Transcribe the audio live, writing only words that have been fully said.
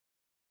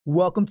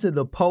Welcome to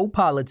the Po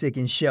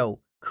Politicking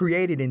Show.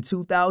 Created in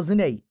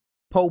 2008,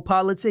 Po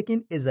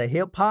Politicking is a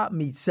hip-hop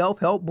meets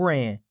self-help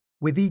brand.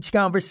 With each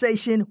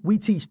conversation, we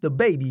teach the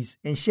babies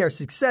and share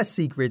success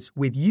secrets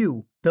with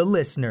you, the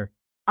listener.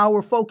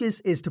 Our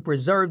focus is to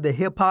preserve the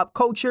hip-hop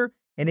culture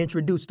and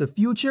introduce the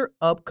future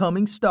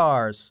upcoming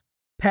stars.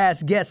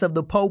 Past guests of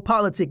the Po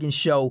Politicking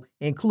Show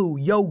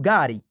include Yo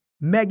Gotti,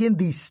 Megan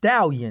Thee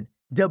Stallion,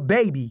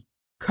 DaBaby,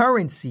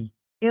 Currency,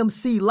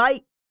 MC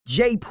Lyte,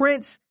 Jay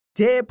Prince,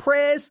 Dead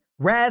Prez,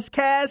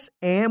 Razzcast,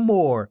 and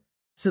more.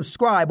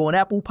 Subscribe on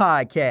Apple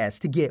Podcasts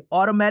to get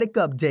automatic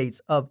updates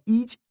of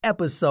each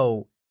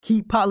episode.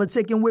 Keep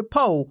politicking with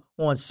Po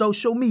on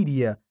social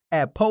media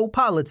at Po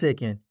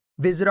Politicking.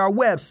 Visit our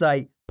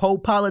website,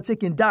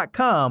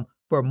 popoliticking.com,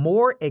 for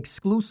more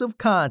exclusive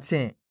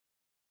content.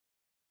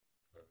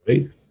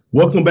 Hey,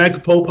 welcome back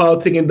to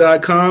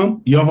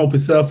popoliticking.com, your home for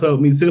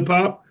self-help meets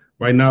hip-hop.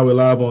 Right now we're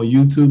live on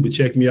YouTube, but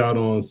check me out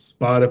on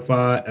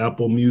Spotify,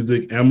 Apple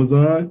Music,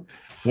 Amazon.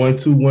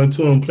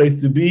 1212 on Place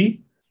to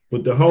Be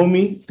with the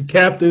homie, the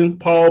captain,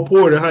 Paul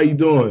Porter. How you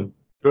doing?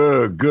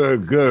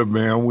 Good,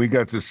 man. We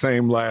got the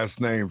same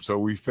last name, so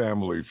we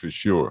family for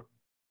sure.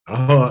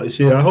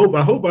 Shit, I hope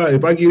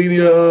if I get any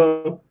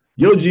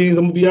your genes,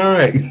 I'm gonna be all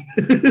right.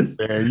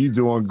 Man, you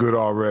doing good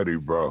already,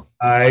 bro.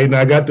 I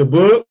got the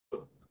book.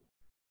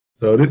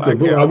 So this the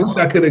book. I wish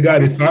I could have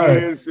got it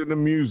signed. Years in the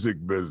music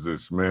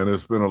business, man.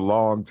 It's been a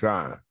long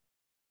time.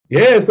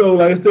 Yeah, so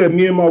like I said,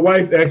 me and my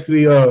wife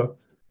actually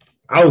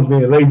I was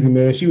being lazy,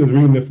 man. She was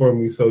reading it for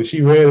me, so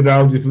she read it.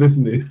 I was just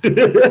listening.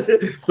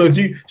 So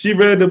she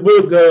read the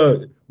book,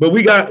 but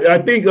I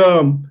think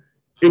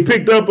it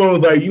picked up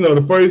on like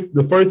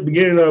the first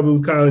beginning of it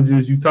was kind of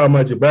just you talking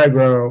about your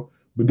background,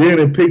 but then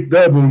it picked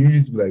up and you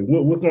just be like,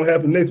 what's gonna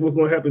happen next? What's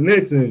gonna happen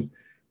next? And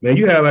man,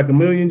 you had like 1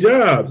 million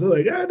jobs. I was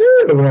like, God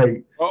damn,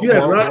 like you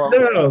had a lot of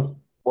jobs.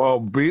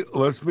 Well,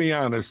 let's be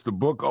honest. The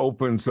book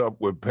opens up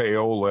with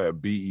payola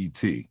at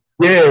BET.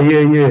 Yeah.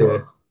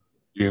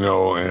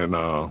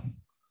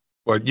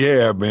 But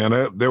yeah,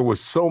 man, there were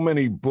so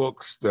many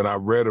books that I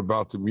read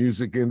about the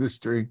music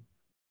industry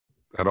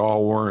that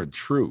all weren't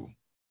true.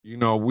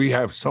 We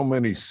have so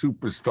many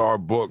superstar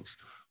books.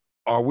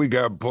 Or we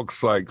got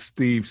books like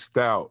Steve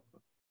Stout,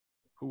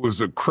 who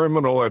was a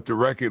criminal at the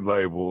record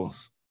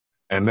labels,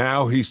 and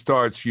now he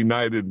starts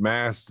United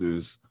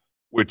Masters,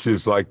 which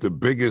is like the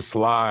biggest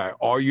lie.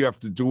 All you have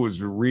to do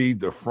is read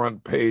the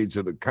front page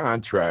of the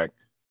contract,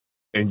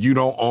 and you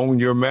don't own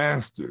your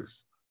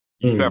masters.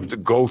 You have to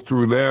go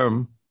through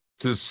them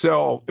to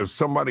sell if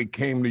somebody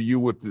came to you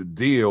with the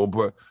deal.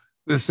 But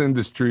this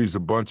industry is a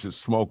bunch of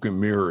smoke and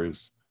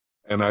mirrors.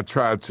 And I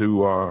try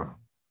to,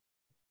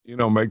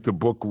 make the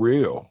book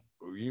real.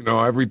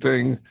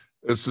 Everything,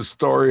 it's a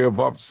story of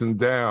ups and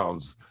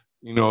downs.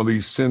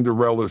 These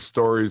Cinderella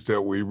stories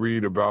that we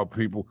read about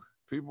people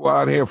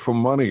out here for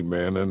money,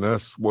 man. And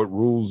that's what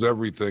rules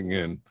everything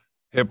in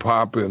hip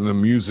hop and the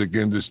music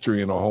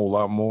industry and a whole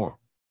lot more.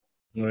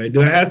 All right.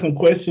 Then I have some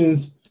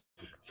questions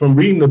from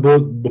reading the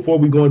book. Before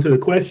we go into the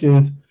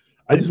questions,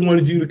 I just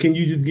wanted can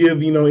you just give,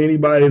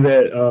 anybody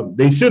that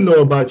they should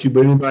know about you,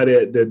 but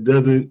anybody that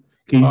doesn't,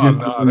 can you just...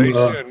 they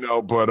shouldn't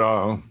know, but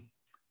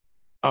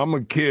I'm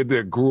a kid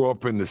that grew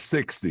up in the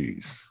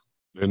 60s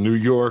in New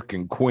York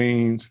and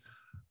Queens.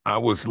 I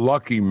was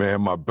lucky, man.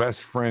 My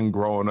best friend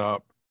growing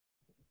up,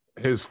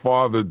 his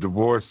father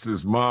divorced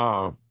his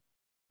mom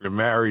and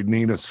married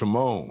Nina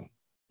Simone.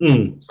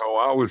 So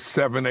I was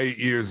 7, 8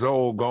 years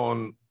old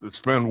going to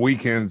spend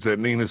weekends at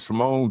Nina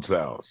Simone's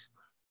house.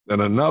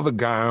 Then another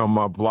guy on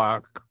my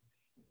block,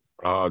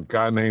 a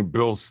guy named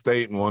Bill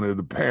Staten, one of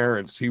the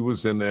parents, he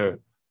was in the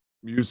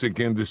music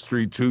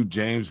industry too.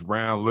 James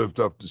Brown lived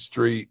up the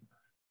street.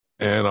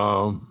 And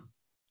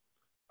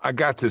I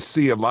got to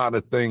see a lot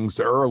of things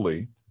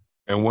early.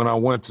 And when I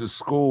went to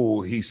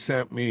school, he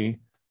sent me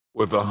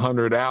with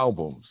 100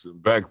 albums.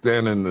 And back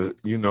then in the,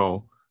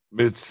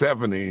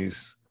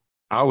 mid-70s,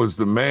 I was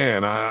the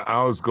man.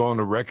 I was going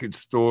to record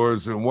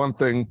stores, and one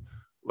thing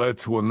led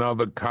to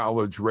another.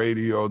 College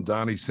radio.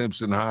 Donnie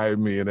Simpson hired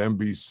me at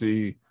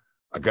NBC.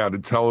 I got a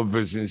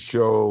television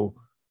show.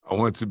 I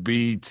went to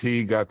BET,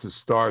 got to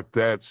start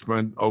that,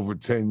 spent over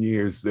 10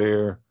 years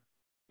there.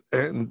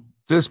 And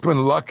just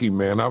been lucky,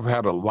 man. I've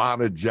had a lot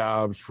of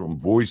jobs, from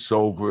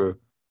voiceover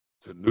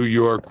to New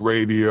York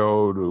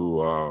radio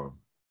to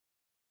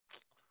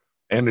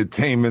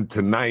Entertainment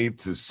Tonight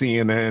to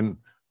CNN.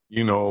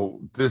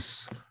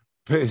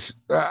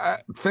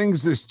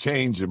 Things just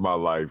changed in my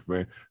life,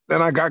 man.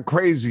 Then I got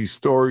crazy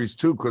stories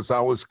too, because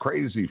I was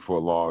crazy for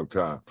a long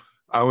time.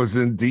 I was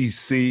in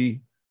DC,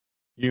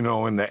 in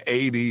the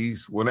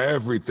 80s when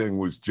everything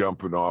was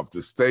jumping off.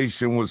 The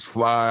station was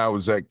fly. I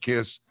was at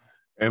KISS,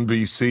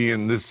 NBC,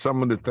 and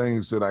some of the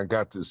things that I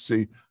got to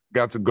see.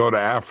 Got to go to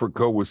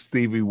Africa with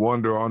Stevie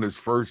Wonder on his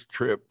first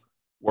trip,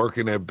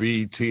 working at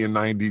BET in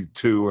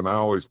 '92, and I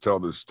always tell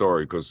this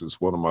story because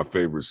it's one of my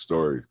favorite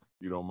stories.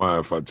 You don't mind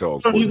if I tell?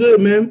 Oh, you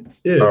good, man.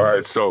 Yeah. All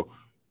right. So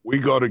we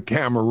go to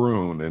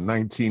Cameroon in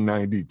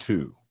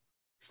 1992,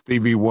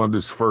 Stevie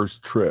Wonder's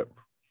first trip.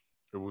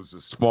 It was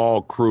a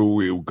small crew.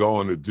 We were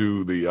going to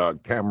do the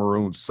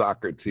Cameroon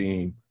soccer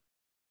team,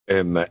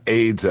 and the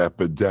AIDS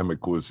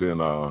epidemic was in,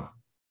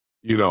 Africa.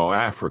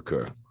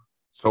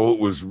 So it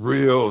was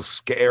real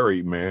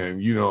scary, man.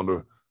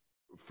 The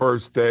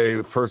first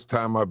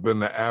time I've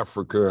been to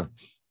Africa,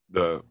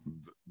 the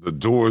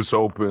doors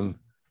open,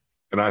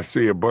 and I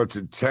see a bunch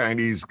of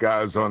Chinese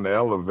guys on the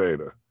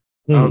elevator.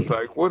 I was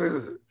like, what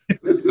is it?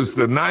 This is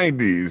the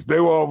 90s.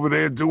 They were over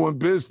there doing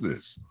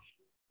business.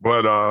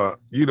 But,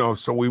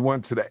 so we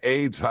went to the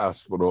AIDS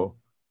hospital,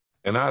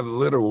 and I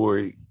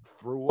literally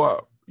threw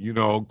up,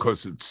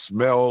 because it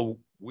smelled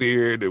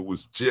weird. It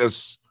was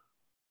just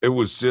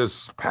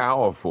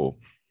powerful.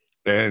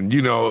 And,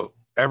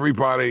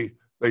 everybody,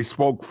 they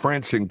spoke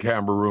French in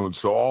Cameroon.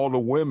 So all the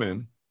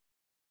women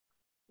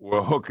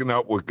were hooking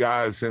up with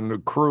guys in the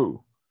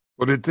crew.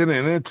 But it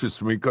didn't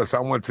interest me because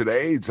I went to the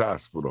AIDS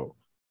hospital.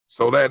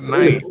 So that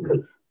night,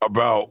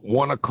 about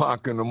 1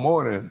 o'clock in the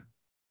morning,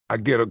 I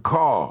get a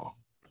call.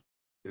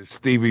 It's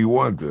Stevie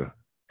Wonder.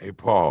 Hey,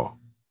 Paul,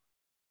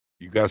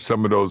 you got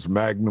some of those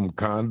Magnum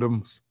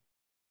condoms?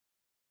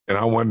 And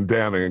I went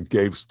down and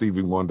gave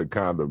Stevie Wonder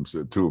condoms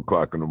at 2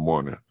 o'clock in the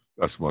morning.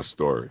 That's my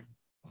story.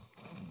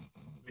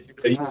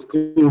 You was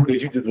cool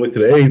because you just went to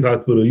the AIDS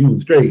hospital. You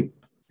was straight.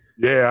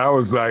 Yeah, I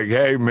was like,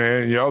 hey,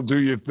 man, y'all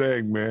do your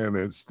thing, man.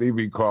 And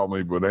Stevie called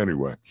me, but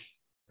anyway.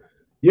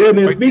 Yeah,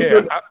 man.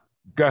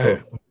 Go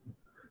ahead.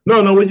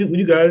 No, what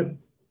you got?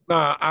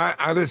 Nah,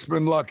 I just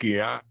been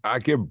lucky. I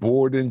get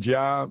bored in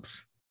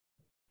jobs,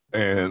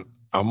 and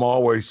I'm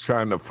always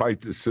trying to fight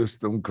the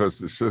system because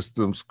the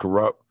system's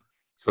corrupt.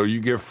 So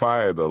you get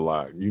fired a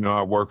lot.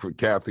 I work for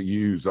Kathy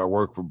Hughes. I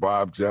work for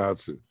Bob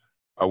Johnson.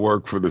 I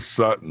work for the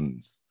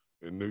Suttons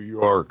in New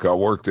York. I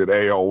worked at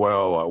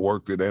AOL. I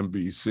worked at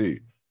NBC.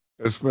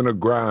 It's been a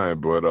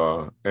grind, but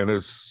and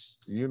it's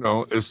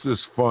it's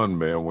just fun,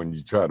 man, when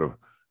you try to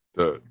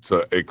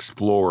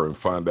explore and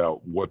find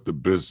out what the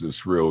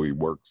business really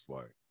works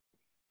like.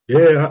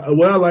 Yeah,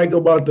 what I like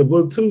about the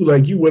book too,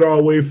 like you went all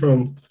the way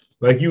from,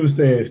 like you were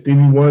saying,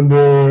 Stevie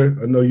Wonder.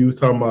 I know you was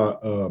talking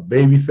about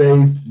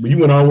Babyface, but you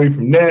went all the way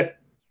from that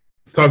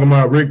talking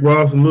about Rick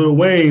Ross and Lil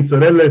Wayne. So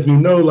that lets me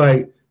know,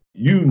 like,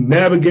 you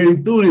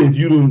navigated through this.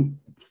 You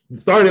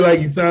started like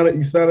you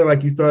sounded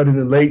like you started in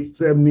the late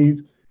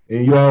 70s,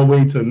 and you all the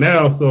way to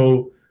now.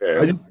 So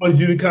yeah. I just wanted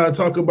you to kind of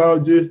talk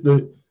about just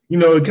the.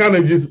 It kind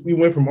of just, we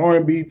went from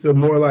R&B to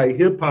more like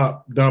hip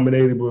hop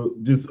dominated,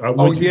 but just.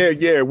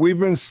 Yeah. We've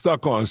been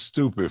stuck on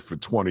stupid for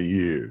 20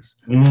 years.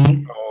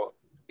 Mm-hmm.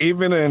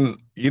 Even in,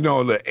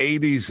 the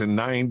 80s and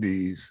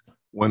 90s,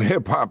 when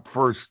hip hop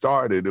first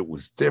started, it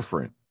was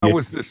different. Yeah. I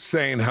was just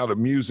saying how the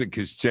music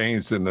has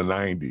changed in the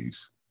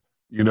 90s.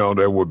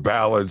 There were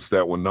ballads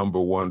that were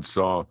number one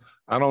song.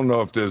 I don't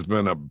know if there's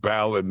been a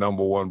ballad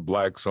number one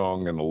black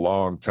song in a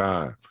long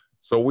time.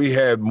 So we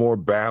had more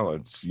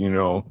balance,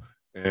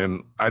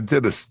 And I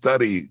did a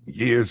study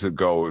years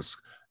ago.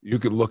 You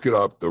can look it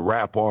up, the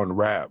Rap on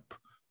Rap.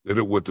 Did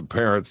it with the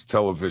Parents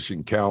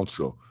Television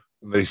Council.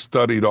 And they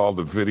studied all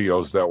the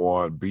videos that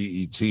were on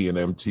BET and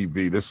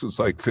MTV. This was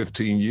like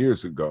 15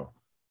 years ago.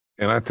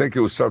 And I think it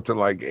was something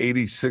like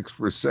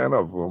 86%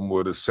 of them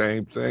were the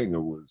same thing. It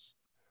was,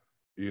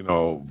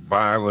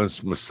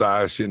 violence,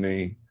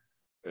 misogyny,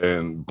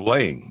 and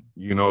bling,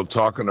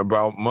 talking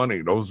about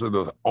money. Those are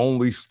the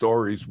only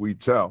stories we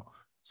tell.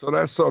 So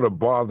that sort of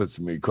bothers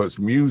me because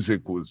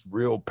music was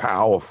real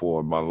powerful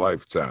in my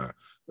lifetime.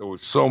 There were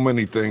so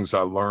many things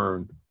I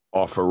learned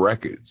off of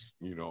records,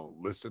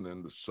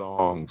 listening to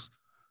songs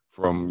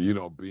from,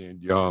 being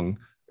young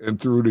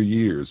and through the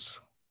years.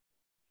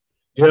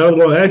 Yeah, I was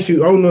going to ask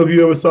you, I don't know if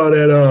you ever saw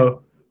that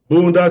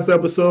Boondocks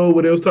episode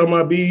where they was talking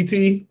about BET.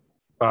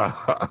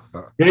 Yeah,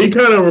 he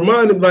kind of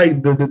reminded,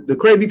 like, the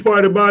crazy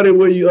part about it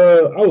where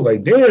I was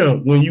like,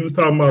 damn, when you was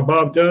talking about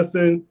Bob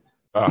Johnson.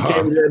 He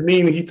came to that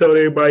meeting. He told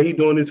everybody he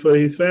doing this for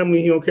his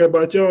family. He don't care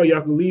about y'all.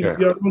 Y'all can leave if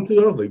y'all want to.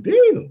 I was like,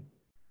 damn.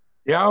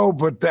 Yo,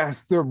 but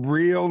that's the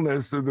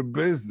realness of the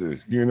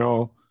business,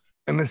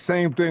 And the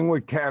same thing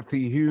with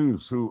Kathy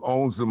Hughes, who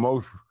owns the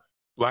most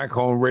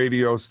Black-owned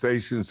radio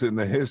stations in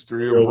the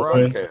history of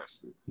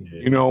broadcasting.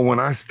 Yeah. When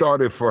I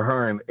started for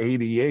her in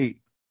 88,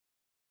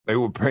 they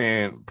were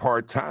paying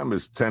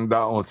part-timers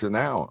 $10 an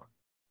hour.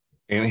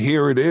 And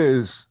here it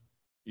is,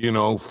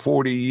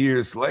 40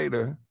 years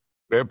later,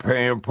 they're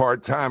paying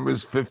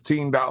part-timers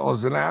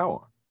 $15 an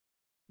hour.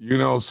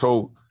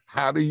 So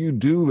how do you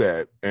do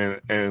that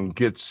and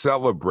get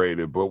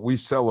celebrated? But we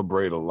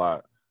celebrate a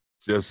lot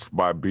just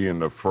by being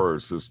the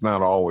first. It's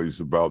not always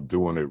about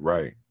doing it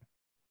right.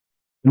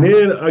 And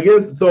then I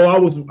guess, so I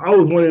was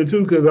wondering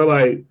too, because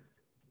I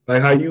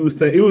like how you was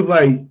saying, it was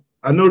like,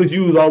 I noticed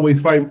you was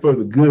always fighting for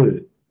the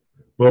good.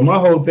 But my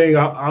whole thing,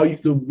 I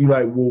used to be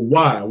like, well,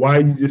 why? Why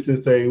you just to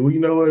say, well, you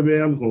know what,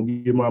 man, I'm just going to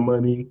get my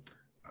money.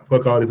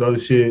 Fuck all this other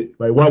shit.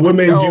 Like, what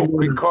made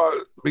you?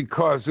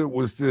 Because it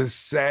was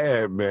just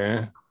sad,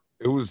 man.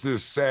 It was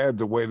just sad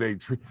the way they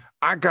treat.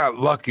 I got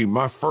lucky.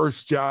 My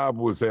first job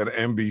was at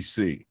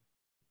NBC.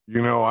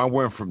 I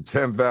went from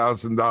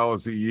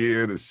 $10,000 a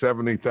year to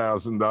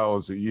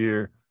 $70,000 a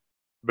year.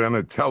 then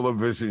a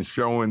television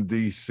show in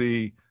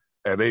DC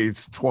at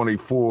age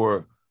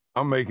 24.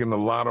 I'm making a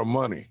lot of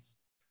money.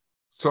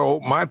 So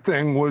my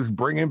thing was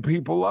bringing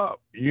people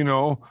up. You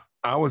know,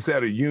 I was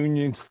at a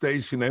union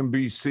station,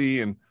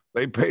 NBC, and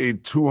they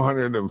paid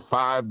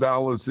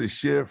 $205 a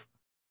shift,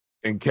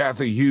 and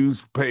Kathy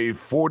Hughes paid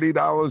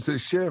 $40 a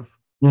shift.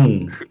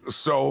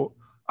 So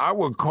I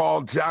would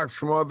call jocks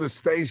from other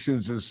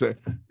stations and say,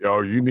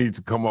 yo, you need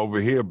to come over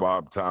here,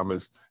 Bob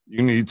Thomas.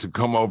 You need to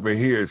come over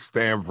here,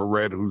 Stan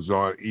Verrett, who's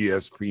on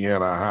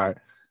ESPN.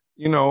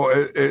 You know,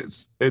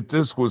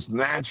 this was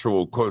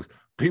natural because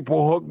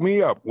people hooked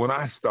me up when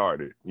I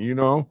started, you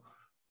know,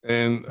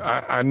 and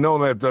I know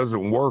that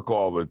doesn't work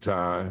all the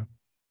time.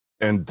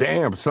 And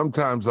damn,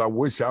 sometimes I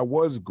wish I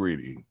was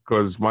greedy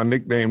because my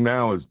nickname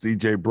now is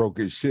DJ Broke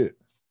His Shit.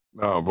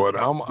 No, but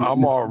I'm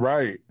all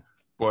right.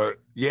 But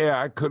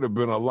yeah, I could have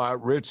been a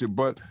lot richer,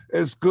 but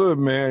it's good,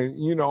 man.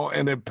 You know,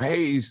 and it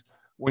pays.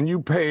 When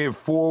you pay it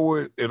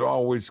forward, it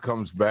always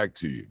comes back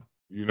to you.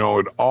 You know,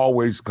 it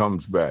always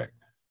comes back,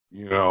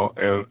 you know,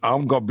 and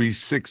I'm going to be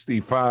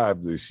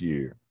 65 this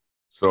year.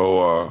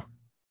 So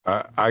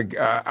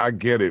I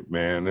get it,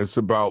 man. It's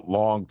about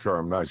long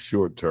term, not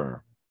short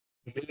term.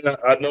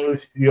 I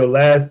noticed your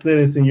last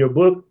sentence in your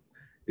book,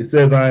 it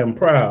says, I am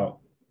proud.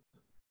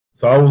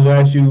 So I was going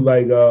to ask you,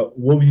 like,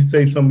 what would you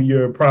say some of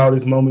your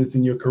proudest moments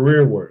in your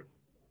career were?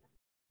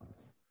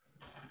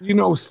 You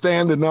know,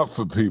 standing up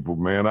for people,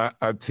 man.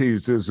 I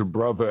tease, there's a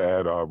brother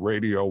at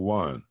Radio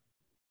 1,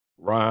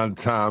 Ron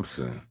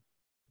Thompson.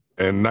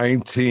 In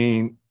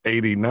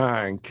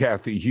 1989,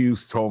 Kathy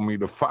Hughes told me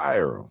to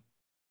fire him.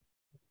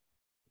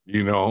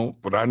 You know,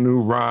 but I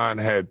knew Ron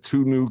had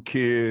 2 new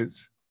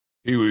kids.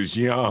 He was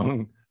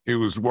young. He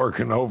was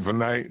working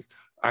overnight.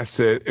 I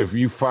said, if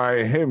you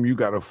fire him, you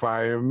got to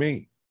fire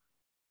me.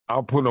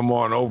 I'll put him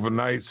on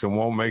overnights and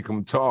won't make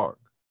him talk.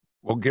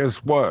 Well, guess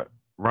what?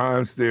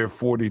 Ron's there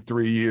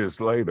 43 years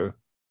later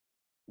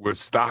with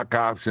stock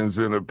options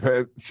and a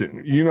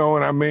pension. You know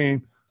what I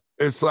mean?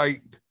 It's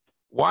like,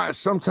 why?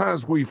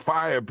 Sometimes we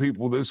fire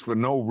people this for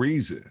no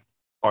reason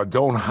or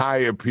don't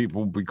hire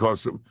people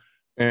because of,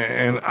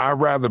 and I'd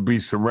rather be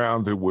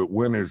surrounded with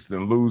winners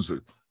than losers.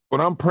 But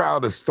I'm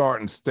proud of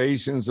starting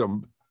stations.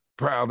 I'm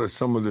proud of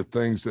some of the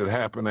things that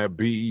happen at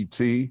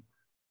BET.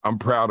 I'm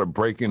proud of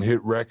breaking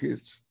hit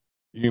records.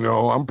 You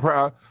know, I'm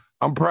proud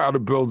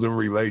of building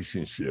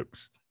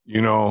relationships.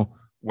 You know,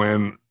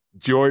 when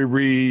Joy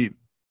Reid,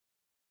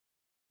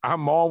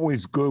 I'm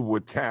always good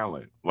with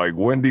talent. Like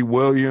Wendy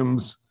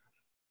Williams,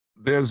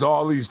 there's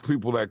all these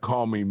people that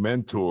call me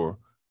mentor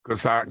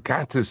because I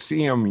got to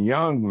see them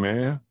young,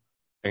 man,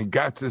 and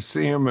got to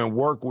see them and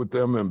work with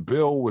them and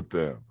build with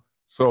them.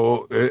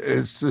 So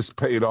it's just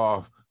paid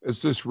off.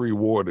 It's just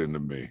rewarding to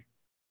me.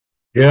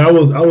 Yeah, I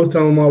was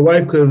telling my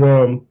wife because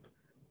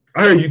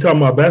I heard you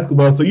talking about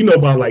basketball, so you know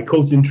about like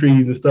coaching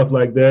trees and stuff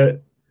like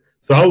that.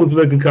 So I was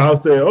looking,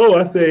 cause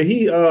I said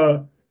he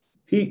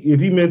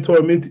if he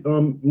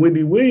mentored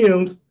Wendy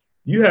Williams,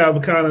 you have a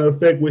kind of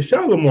effect with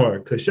Shalimar,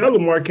 because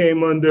Shalimar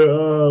came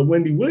under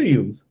Wendy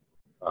Williams.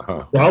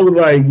 So I was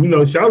like, you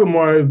know,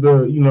 Shalimar is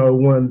the, you know,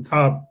 one of the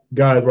top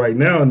guys right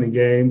now in the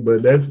game,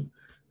 but that's,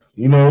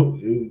 you know,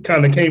 it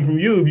kind of came from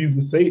you, if you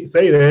can say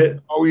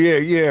that. Oh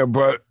yeah,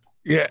 but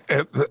yeah,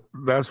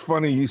 that's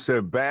funny you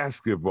said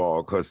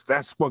basketball, because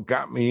that's what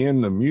got me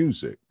into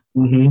music.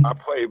 Mm-hmm. I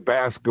played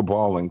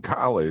basketball in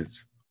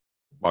college.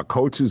 My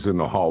coach is in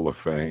the Hall of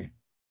Fame.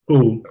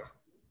 Who?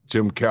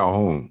 Jim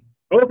Calhoun.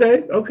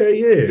 Okay,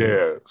 yeah.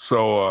 Yeah,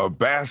 so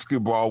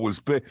basketball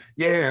was big.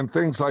 Yeah, and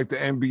things like the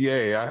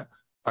NBA.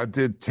 I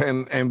did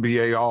 10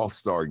 NBA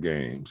All-Star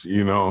games,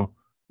 you know,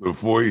 The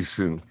Voice,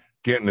 and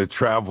getting to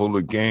travel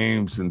to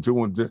games and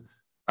doing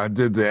I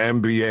did the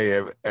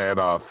NBA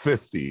at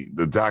 50,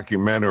 the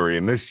documentary,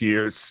 and this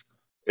year it's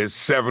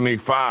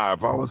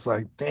 75. I was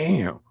like,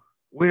 damn,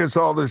 where's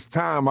all this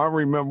time? I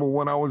remember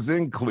when I was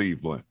in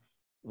Cleveland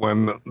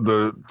when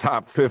the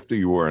top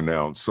 50 were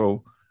announced.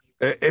 So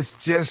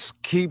it's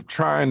just keep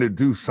trying to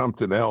do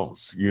something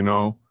else, you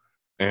know,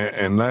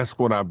 and that's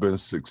what I've been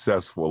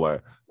successful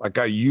at. Like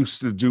I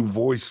used to do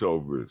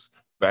voiceovers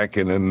back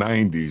in the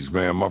 90s,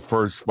 man. My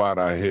first spot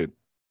I hit,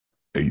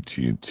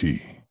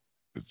 AT&T,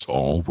 it's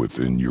all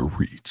within your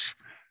reach.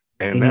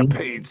 And that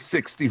paid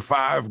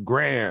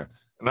 $65,000.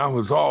 And I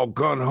was all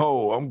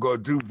gung-ho. I'm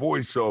going to do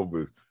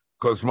voiceovers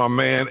because my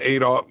man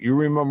Adolph, you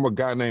remember a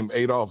guy named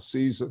Adolph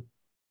Caesar?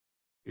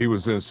 He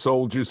was in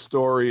Soldier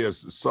Story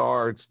as the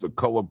Sarge, The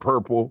Color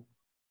Purple,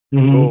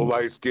 little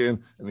light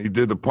skin, and he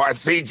did the part,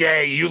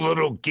 CJ, you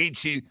little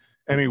geechee.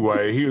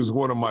 Anyway, he was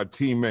one of my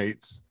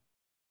teammates'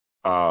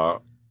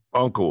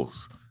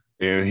 uncles,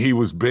 and he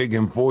was big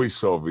in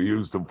voiceover. He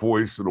was the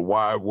voice of the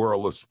wide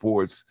world of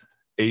sports,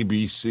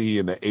 ABC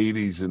in the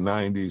 80s and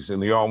 90s,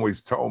 and he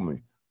always told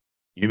me,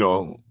 you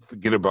know,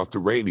 forget about the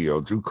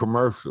radio, do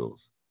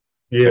commercials.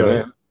 Yeah. And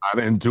then I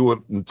didn't do it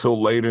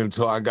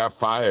until I got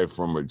fired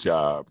from a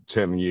job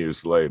 10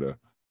 years later,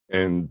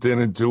 and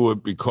didn't do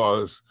it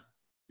because,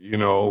 you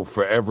know,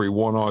 for every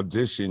one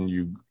audition,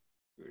 you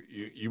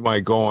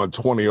might go on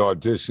 20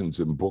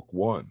 auditions and book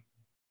one.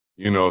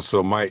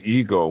 So my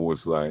ego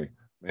was like,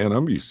 man,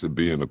 I'm used to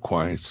being a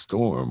Quiet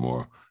Storm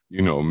or,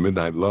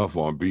 Midnight Love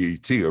on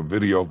BET or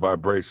Video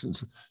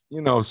Vibrations,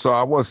 so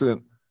I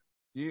wasn't,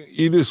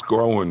 you just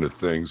grow into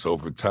things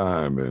over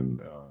time.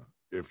 And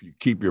if you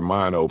keep your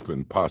mind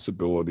open,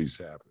 possibilities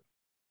happen.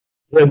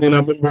 Yeah, then I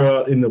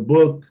remember in the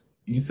book,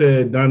 you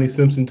said Donnie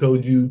Simpson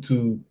told you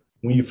to,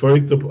 when you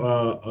first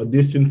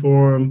auditioned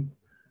for him,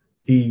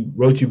 he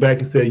wrote you back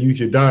and said,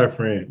 use your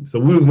diaphragm. So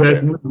we was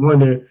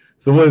wondering,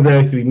 so what does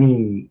that actually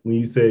mean when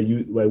you said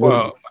you, like,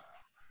 what?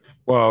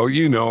 Well,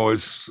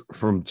 it's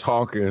from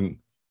talking,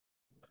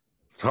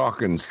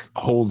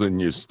 holding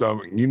your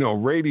stomach.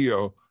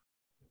 Radio,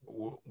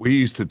 we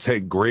used to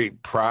take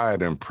great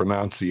pride in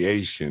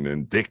pronunciation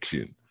and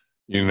diction,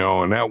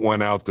 and that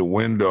went out the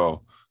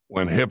window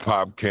when hip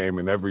hop came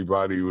and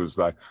everybody was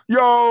like,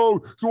 yo,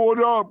 what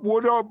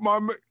up, my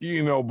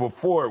man?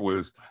 Before it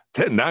was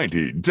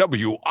 1090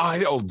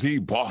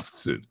 WILD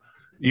Boston.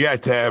 You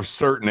had to have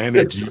certain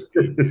energy,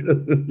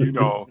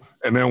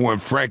 and then when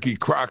Frankie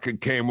Crockett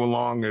came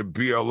along at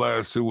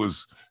BLS, it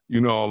was, a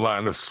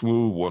line of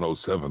smooth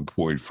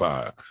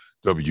 107.5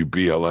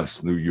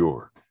 WBLS New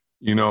York,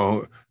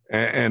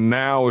 and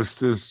now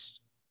it's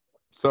just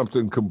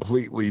something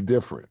completely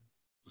different.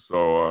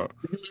 So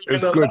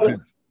it's good to,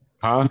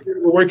 huh?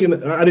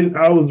 Working,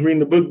 I was reading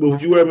the book, but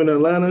was you ever in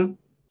Atlanta?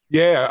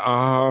 Yeah,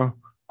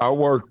 I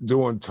worked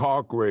doing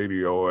talk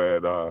radio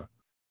at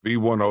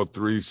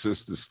V103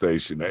 sister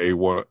station,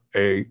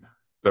 AWAOK,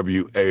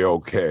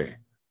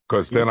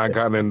 because then I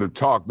got into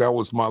talk. That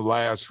was my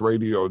last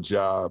radio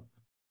job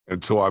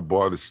until I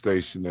bought a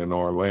station in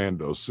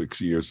Orlando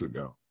 6 years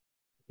ago.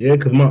 Yeah,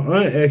 because my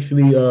aunt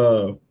actually,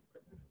 this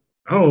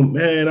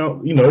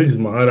is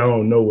my aunt. I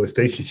don't know what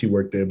station she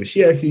worked at, but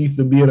she actually used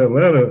to be in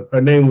Atlanta.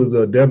 Her name was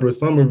Deborah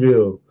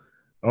Somerville.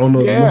 I don't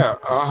know. Yeah,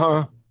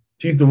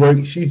 She used to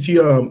work. She used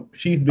to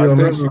be on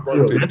Atlanta.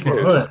 That's my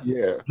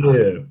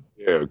aunt.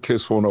 Yeah,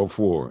 Kiss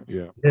 104.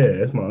 Yeah,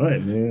 that's my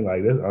aunt, man.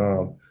 Like that's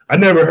I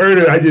never heard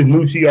her. I just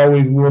knew she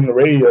always was on the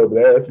radio.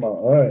 But that's my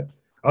aunt.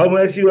 I want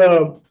to ask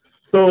you.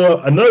 So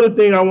another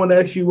thing I want to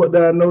ask you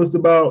that I noticed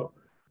about,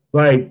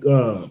 like,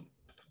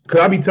 because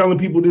I be telling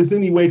people this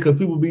anyway,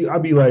 because I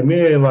be like,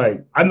 man,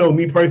 like, I know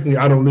me personally,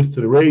 I don't listen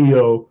to the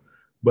radio,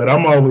 but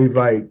I'm always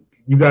like,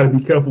 you got to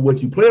be careful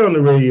what you play on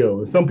the radio.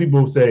 And some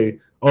people say,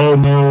 oh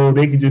no,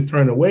 they can just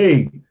turn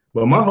away.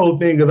 But my whole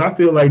thing is I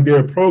feel like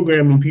they're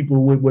programming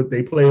people with what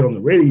they play on the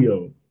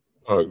radio.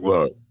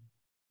 Look,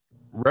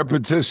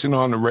 repetition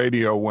on the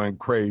radio went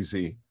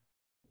crazy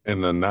in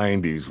the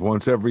 90s.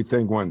 Once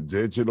everything went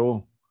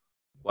digital,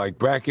 like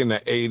back in the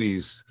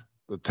 80s,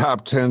 the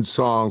top 10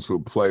 songs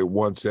would play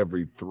once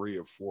every 3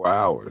 or 4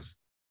 hours.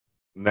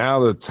 Now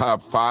the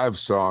top 5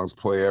 songs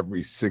play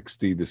every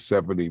 60 to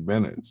 70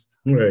 minutes.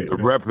 Right. The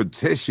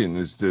repetition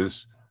is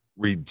just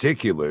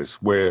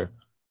ridiculous where,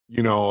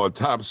 a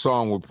top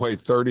song would play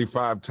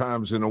 35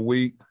 times in a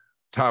week.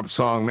 Top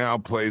song now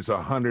plays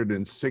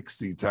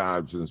 160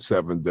 times in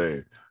 7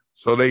 days.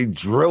 So they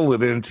drill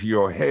it into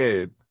your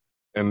head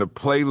and the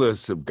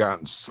playlists have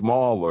gotten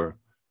smaller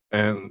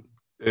and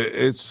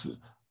it's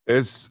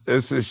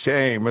a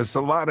shame. It's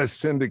a lot of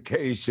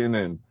syndication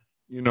and,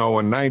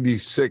 in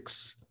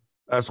 96,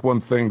 that's when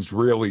things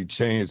really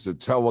changed. The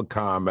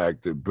Telecom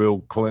Act that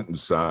Bill Clinton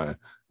signed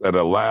that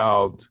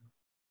allowed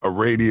a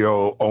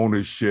radio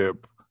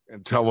ownership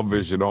and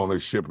television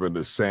ownership in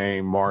the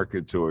same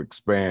market to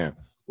expand.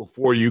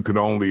 Before you could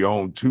only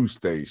own 2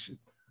 stations.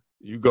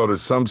 You go to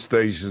some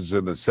stations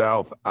in the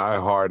South,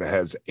 iHeart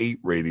has 8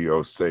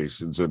 radio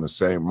stations in the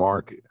same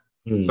market.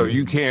 So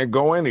you can't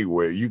go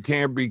anywhere. You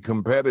can't be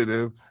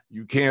competitive.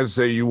 You can't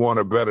say you want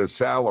a better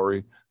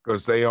salary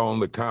because they own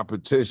the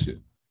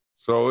competition.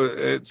 So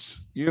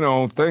it's,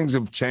 things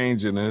have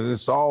changed and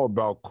it's all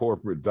about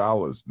corporate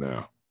dollars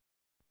now.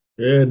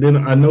 Yeah,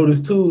 then I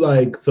noticed too,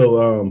 like,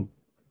 so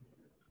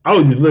I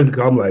was just looking,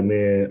 I'm like,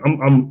 man,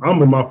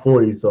 I'm in my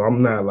 40s, so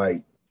I'm not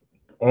like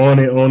on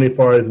it as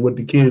far as what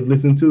the kids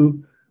listen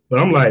to. But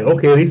I'm like,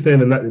 okay, they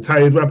saying the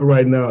tightest rapper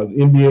right now is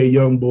NBA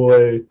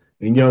YoungBoy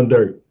and Young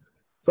Dirt.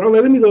 So I'm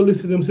like, let me go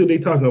listen to them, see what they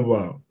talking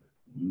about.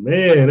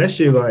 Man, that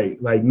shit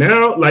like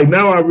now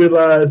I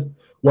realize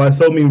why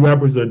so many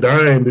rappers are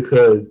dying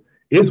because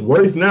it's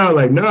worse now.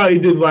 Like now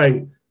it's just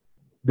like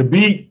the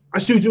beat, I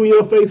shoot you in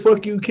your face,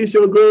 fuck you, kiss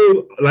your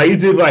girl. Like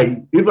it's just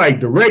like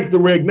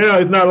direct now.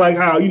 It's not like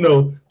how,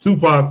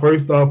 Tupac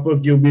first off,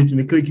 fuck your bitch and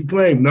the click you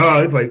claim. No,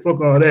 it's like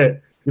fuck all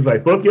that. It's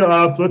like fuck your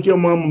ops, fuck your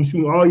mom, I'm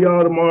shooting all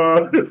y'all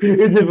tomorrow.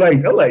 It's just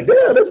like I'm like,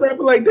 damn, let's rap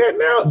it like that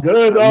now.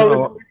 Guns all in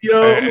the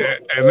video.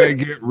 And they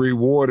get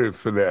rewarded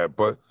for that.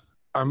 But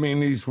I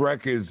mean, these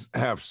records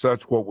have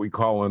such what we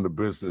call in the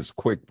business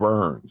quick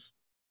burns.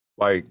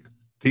 Like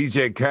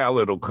DJ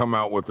Khaled will come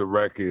out with a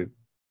record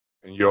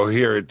and you'll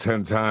hear it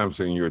 10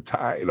 times and you're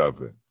tired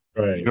of it.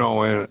 Right.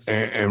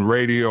 And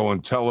radio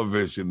and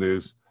television,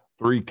 there's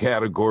 3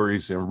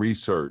 categories in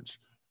research: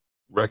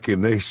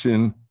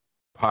 recognition,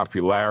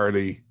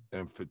 popularity,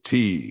 and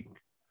fatigue.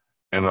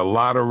 And a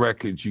lot of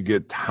records you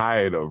get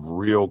tired of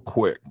real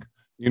quick.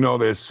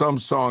 There's some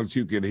songs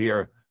you can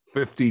hear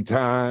 50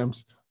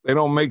 times. They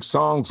don't make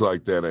songs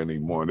like that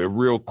anymore. They're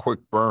real quick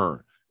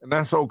burn. And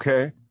that's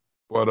okay.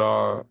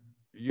 But,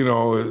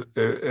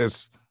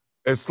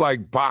 it's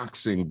like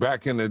boxing.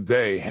 Back in the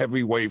day,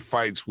 heavyweight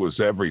fights was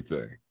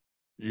everything.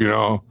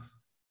 Now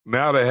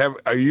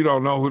you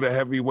don't know who the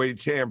heavyweight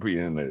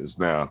champion is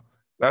now.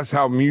 That's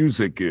how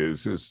music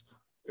is.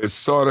 It's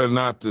sort of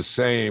not the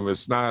same.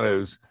 It's not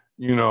as,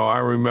 I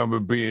remember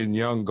being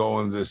young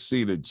going to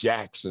see the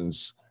Jackson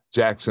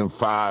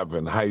 5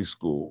 in high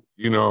school.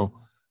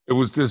 It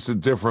was just a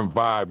different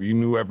vibe. You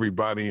knew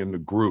everybody in the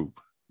group.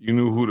 You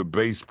knew who the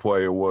bass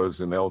player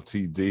was in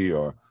LTD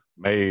or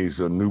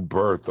Maze or New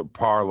Birth or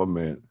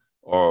Parliament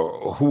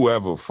or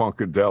whoever,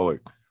 Funkadelic.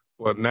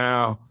 But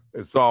now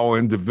it's all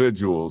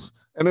individuals.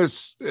 And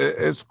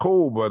it's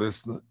cool, but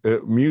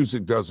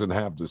music doesn't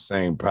have the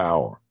same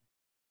power.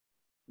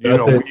 We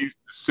used to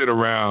sit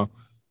around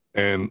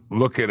and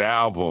look at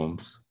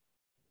albums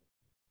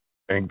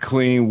and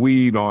clean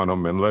weed on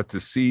them and let the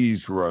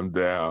seeds run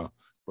down.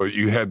 But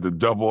you had the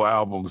double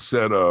album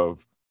set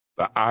of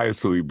the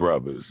Isley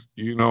Brothers.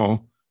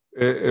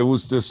 It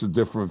was just a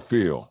different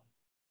feel.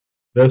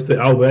 That's the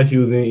album. That's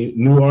you, the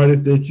new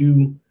artist that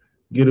you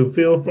get a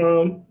feel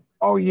from?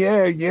 Oh,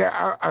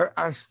 yeah.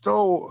 I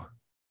still,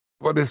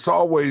 but it's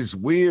always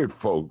weird,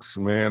 folks,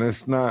 man.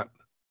 It's not,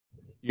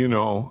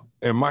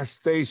 and my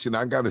station,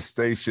 I got a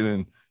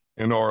station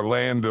in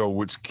Orlando,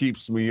 which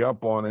keeps me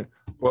up on it.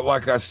 But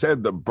like I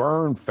said, the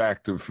burn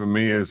factor for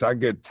me is I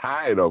get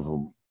tired of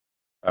them.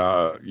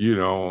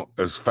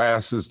 As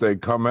fast as they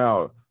come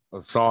out, a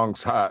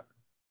song's hot.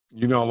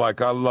 Like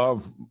I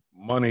love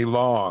Money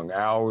Long,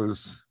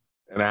 Hours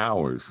and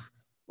Hours.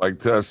 Like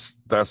that's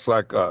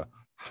like a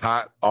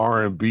hot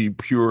R&B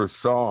pure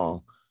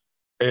song.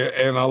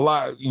 And a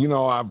lot,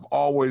 I've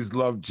always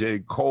loved J.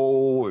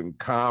 Cole and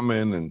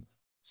Common and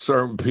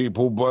certain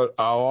people, but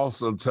I'll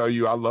also tell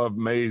you I love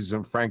Maze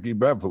and Frankie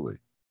Beverly.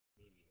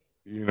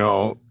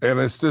 And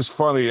it's just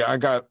funny. I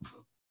got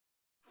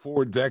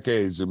 4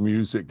 decades of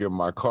music in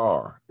my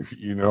car,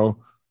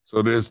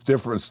 So there's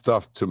different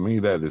stuff to me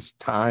that is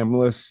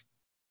timeless,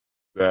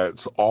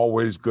 that's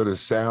always going to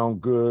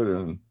sound good.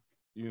 And,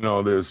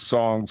 there's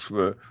songs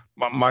for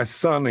my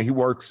son, he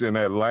works in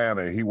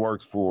Atlanta. He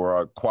works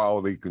for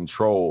Quality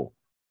Control.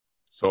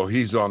 So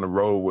he's on the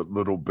road with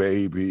Little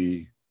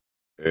Baby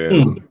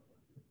and,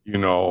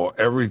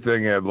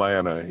 everything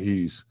Atlanta.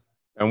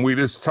 And we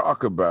just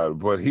talk about it,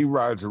 but he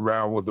rides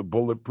around with a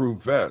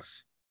bulletproof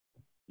vest.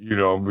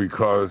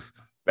 Because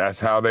that's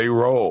how they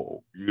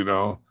roll,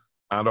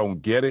 I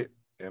don't get it.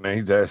 It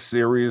ain't that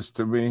serious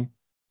to me.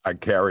 I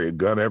carry a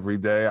gun every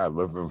day. I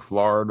live in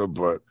Florida,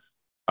 but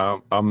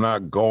I'm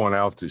not going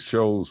out to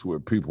shows where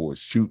people are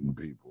shooting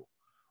people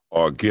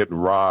or getting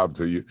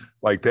robbed.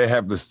 Like they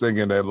have this thing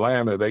in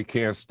Atlanta, they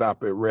can't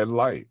stop at red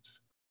lights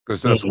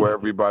because that's where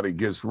everybody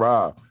gets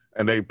robbed.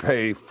 And they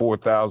pay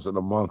 $4,000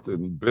 a month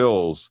in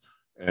bills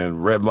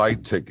and red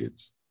light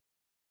tickets.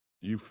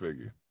 You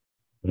figure.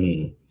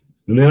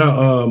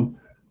 Now,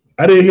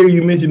 I didn't hear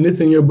you mention this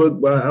in your book,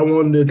 but I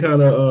wanted to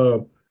kind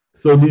of,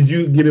 so did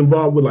you get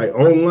involved with like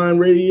online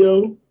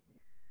radio?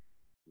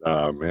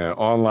 Nah, man,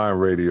 online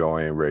radio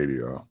ain't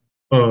radio.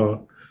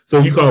 So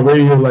you call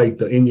radio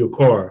like in your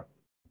car?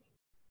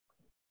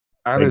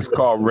 I just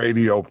call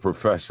radio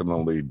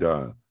professionally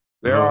done.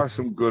 There are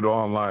some good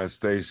online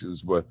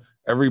stations, but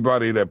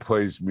everybody that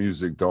plays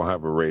music don't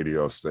have a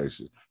radio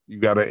station. You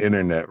got an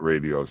internet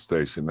radio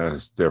station.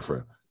 That's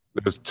different.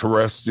 There's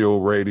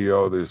terrestrial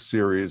radio, there's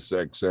Sirius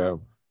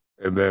XM,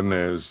 and then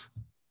there's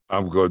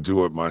I'm going to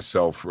do it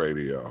myself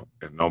radio,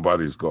 and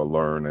nobody's going to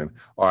learn,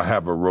 or I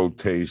have a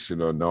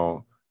rotation or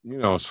no,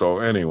 so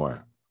anyway,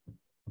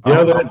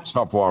 I'm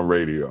tough on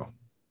radio.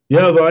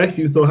 Yeah, I'll ask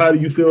you, so how do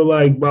you feel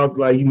about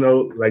like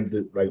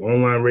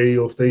online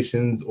radio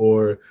stations,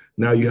 or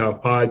now you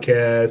have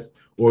podcasts,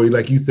 or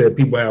like you said,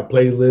 people have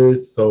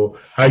playlists, so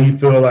how you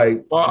feel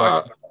like?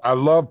 Well, I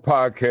love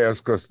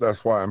podcasts because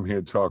that's why I'm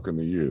here talking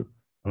to you.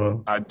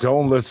 I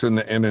don't listen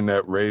to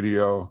internet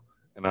radio,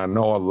 and I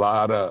know a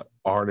lot of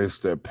artists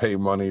that pay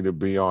money to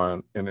be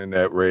on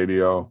internet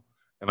radio,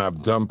 and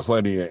I've done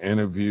plenty of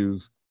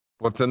interviews,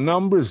 but the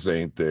numbers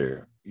ain't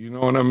there. You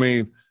know what I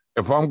mean?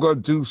 If I'm going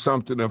to do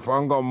something, if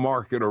I'm going to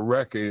market a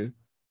record,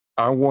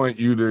 I want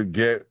you to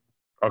get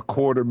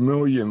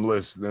 250,000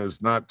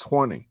 listeners, not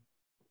 20,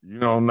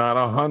 not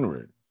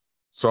 100.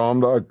 So I'm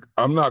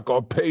not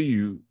going to pay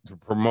you to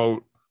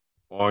promote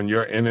on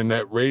your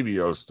internet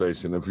radio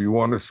station. If you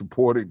want to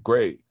support it,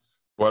 great.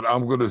 But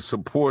I'm going to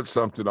support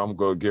something I'm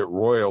going to get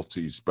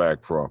royalties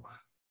back from.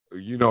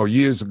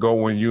 Years ago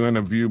when you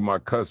interviewed my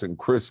cousin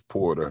Chris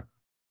Porter,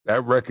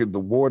 that record, The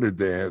Water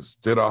Dance,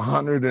 did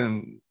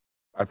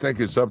I think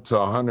it's up to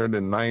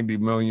 190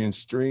 million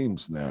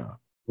streams now.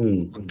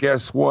 But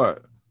guess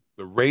what?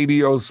 The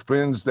radio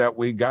spins that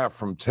we got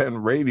from 10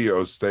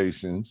 radio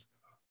stations,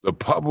 the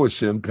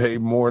publishing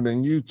paid more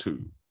than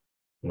YouTube.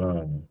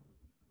 Wow.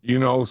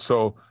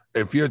 So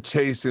if you're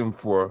chasing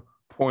for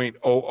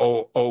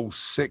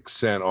 0.0006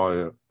 cent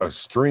on a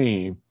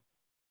stream,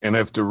 and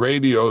if the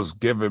radio's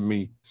giving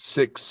me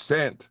 6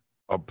 cents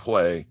a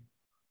play,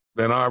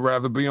 then I'd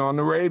rather be on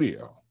the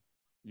radio,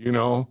 you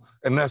know?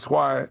 And that's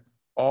why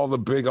all the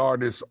big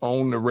artists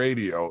own the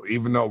radio,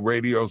 even though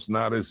radio's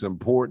not as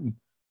important,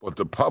 but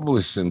the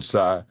publishing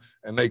side,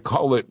 and they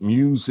call it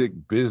music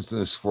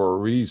business for a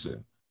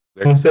reason.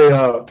 I'm say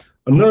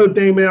another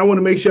thing, man. I want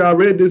to make sure I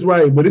read this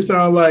right, but it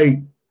sounds like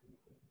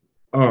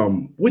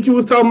what you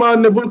was talking about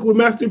in the book with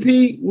Master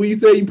P, where you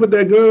say you put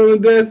that gun on the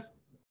desk.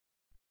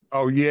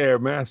 Oh yeah,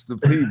 Master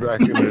P back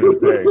in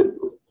the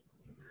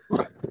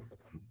day.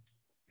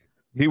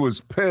 He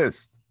was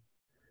pissed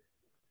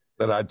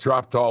that I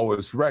dropped all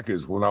his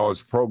records when I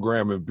was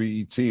programming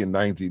BET in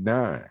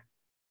 '99.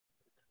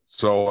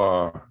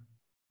 So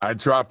I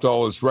dropped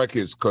all his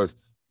records because,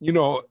 you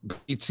know,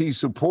 BET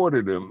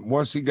supported him.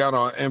 Once he got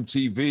on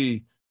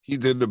MTV, he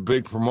did a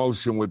big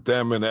promotion with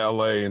them in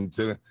LA, and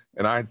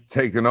I'd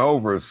taken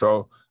over.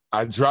 So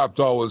I dropped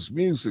all his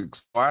music.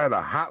 So I had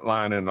a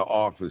hotline in the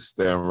office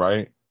then,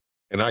 right?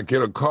 And I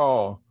get a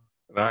call,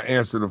 and I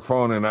answer the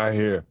phone, and I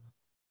hear,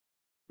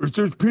 "It's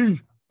just P,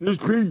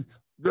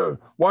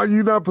 why are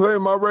you not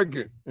playing my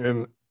record?"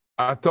 And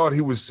I thought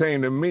he was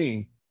saying to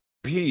me,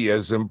 P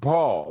as in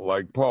Paul,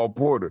 like Paul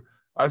Porter.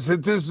 I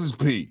said, "This is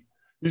P."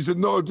 He said,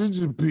 "No, this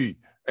is P."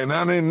 And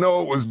I didn't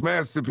know it was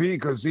Master P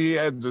because he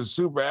had the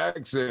super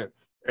accent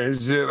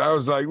and shit. I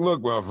was like,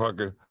 "Look,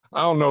 motherfucker,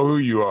 I don't know who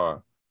you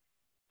are."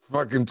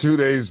 Fucking 2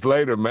 days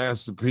later,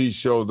 Master P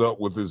showed up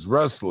with his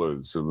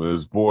wrestlers and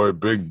his boy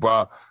Big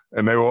Bob,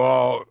 and they were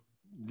all,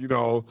 you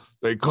know,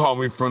 they called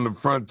me from the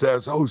front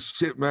desk. "Oh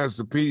shit,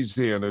 Master P's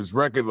here," and his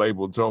record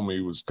label told me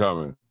he was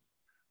coming.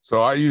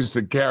 So I used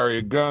to carry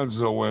a gun.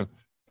 So when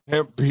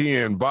Hemp P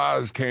and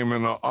Boz came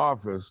in the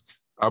office,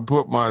 I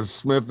put my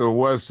Smith &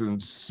 Wesson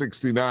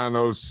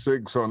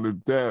 6906 on the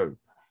desk.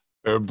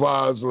 And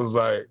Boz was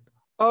like,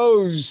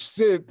 "Oh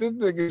shit, this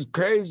nigga's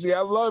crazy. I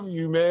love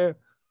you, man."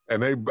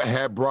 And they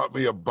had brought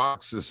me a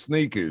box of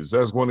sneakers.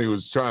 That's when he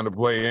was trying to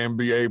play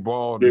NBA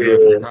ball. And he had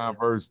the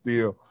Converse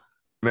deal.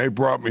 And they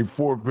brought me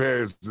 4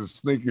 pairs of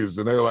sneakers.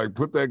 And they were like,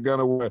 "Put that gun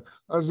away."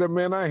 I said,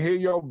 "Man, I hear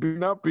y'all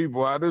beating up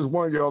people. I just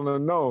want y'all to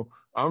know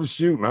I'm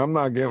shooting. I'm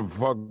not getting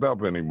fucked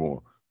up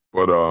anymore."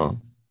 But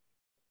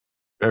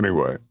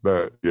anyway,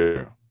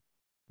 yeah.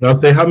 Now,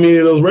 say, how many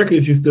of those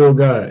records you still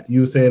got?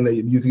 You were saying that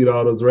you used to get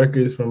all those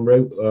records from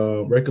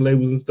record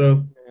labels and stuff?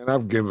 And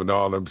I've given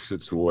all them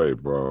shits away,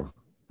 bro.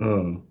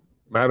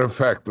 Matter of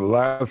fact, the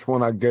last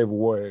one I gave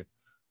away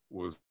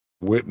was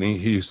Whitney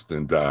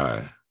Houston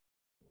died.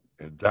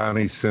 And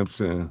Donnie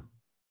Simpson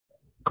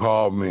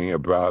called me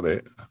about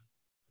it.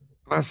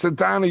 And I said,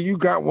 "Donnie, you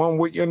got one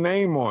with your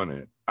name on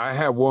it." I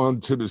had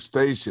one to the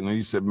station, and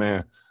he said,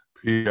 "Man,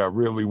 P, I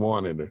really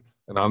wanted it."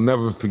 And I'll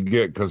never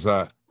forget because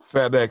I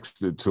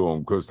FedExed it to him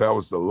because that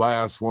was the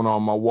last one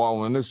on my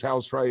wall in this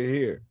house right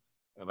here.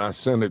 And I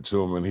sent it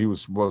to him, and he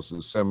was supposed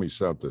to send me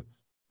something.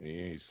 And he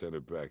ain't sent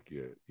it back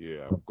yet.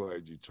 Yeah, I'm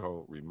glad you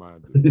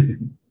reminded me.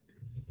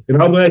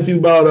 And I'm going to ask you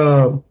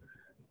about,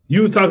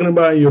 you was talking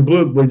about in your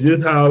book, but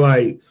just how,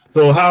 like,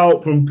 so how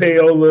from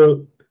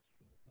Payola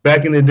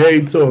back in the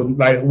day to,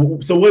 like,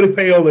 so what is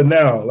Payola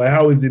now? Like,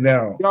 how is it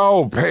now?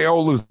 Yo,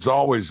 Payola's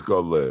always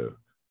gonna live.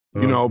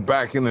 You know,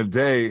 back in the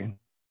day,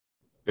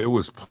 it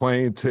was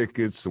plane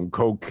tickets, some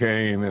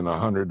cocaine, and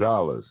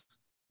 $100.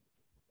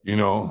 You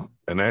know,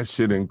 and that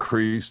shit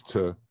increased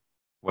to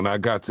when I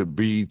got to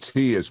BET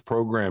as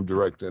program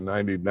director in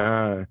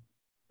 '99.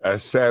 That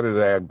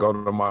Saturday, I'd go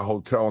to my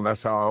hotel, and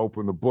that's how I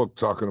opened the book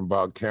talking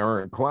about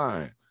Karen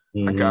Klein.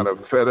 I got a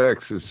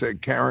FedEx that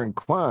said Karen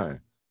Klein.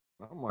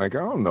 I'm like, I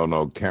don't know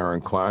no Karen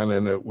Klein,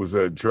 and it was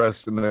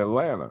addressed in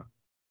Atlanta.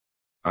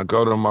 I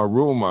go to my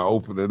room, I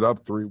open it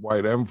up, 3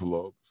 white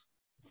envelopes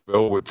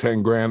filled with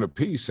 10 grand a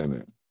piece in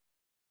it.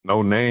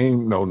 No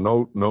name, no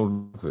note, no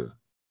nothing.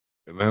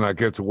 And then I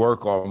get to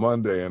work on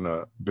Monday, and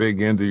a big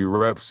indie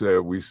rep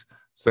said, "We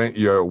sent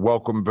your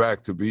welcome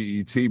back to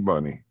BET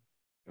money."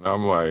 And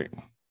I'm like,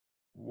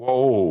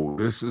 whoa,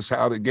 this is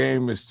how the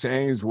game has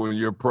changed when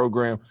your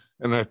program.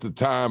 And at the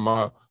time,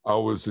 I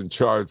was in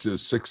charge of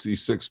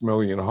 66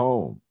 million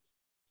homes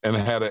and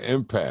had an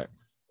impact.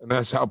 And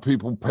that's how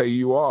people pay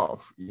you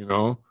off, you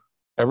know?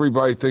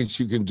 Everybody thinks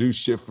you can do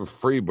shit for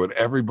free, but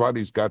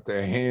everybody's got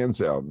their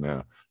hands out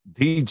now.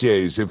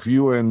 DJs, if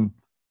you in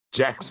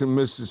Jackson,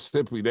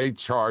 Mississippi, they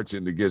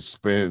charging to get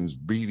spins,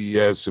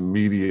 BDS,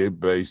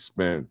 immediate-based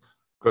spins,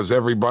 because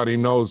everybody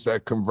knows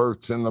that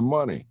converts into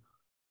money.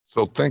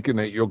 So thinking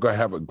that you're going to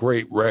have a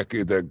great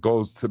record that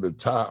goes to the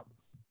top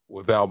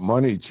without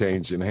money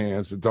changing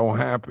hands, it don't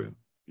happen,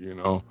 you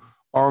know?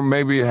 Or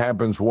maybe it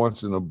happens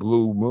once in a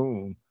blue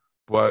moon,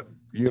 but,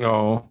 you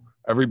know,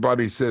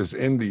 everybody says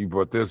indie,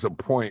 but there's a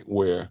point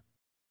where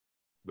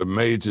the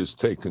majors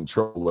take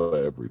control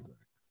of everything.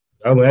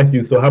 I'm going to ask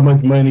you, so how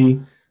much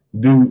money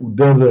does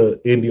an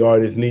indie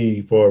artist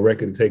need for a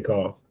record to take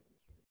off?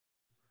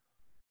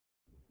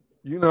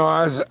 You know,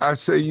 I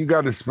say you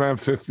got to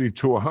spend 50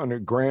 to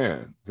 100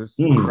 grand just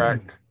to crack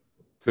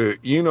to,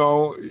 you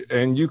know,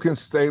 and you can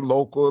stay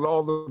local. It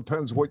all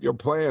depends what your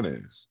plan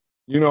is.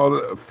 You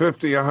know,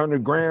 50,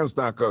 100 grand's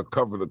not going to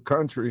cover the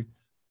country.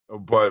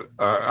 But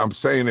I'm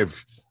saying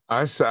if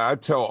I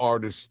tell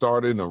artists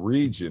start in a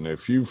region.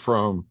 If you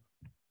from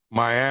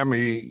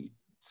Miami,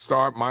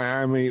 start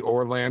Miami,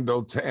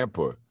 Orlando,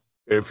 Tampa.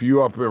 If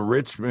you up in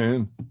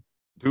Richmond,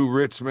 do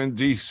Richmond,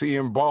 DC,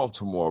 and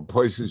Baltimore,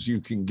 places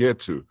you can get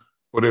to.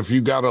 But if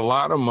you got a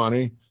lot of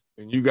money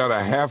and you got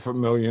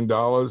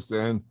 $500,000,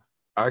 then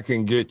I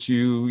can get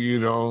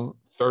you,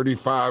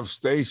 35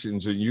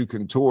 stations and you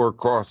can tour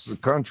across the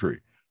country.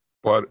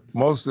 But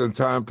most of the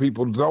time,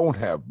 people don't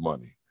have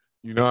money.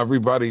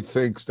 Everybody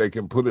thinks they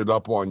can put it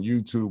up on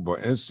YouTube or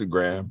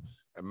Instagram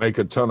and make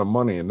a ton of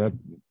money. And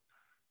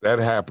that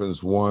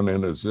happens one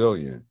in a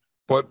zillion.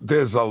 But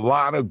there's a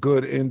lot of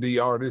good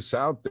indie artists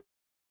out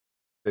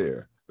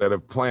there that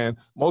have planned.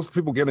 Most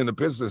people get into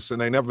business and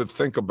they never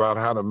think about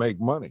how to make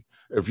money.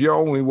 If your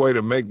only way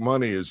to make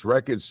money is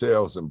record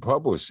sales and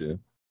publishing,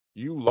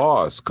 you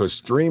lost because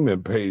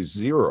streaming pays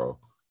zero.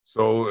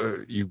 So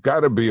you've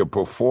got to be a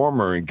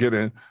performer and get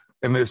in.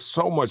 And there's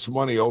so much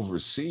money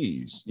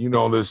overseas.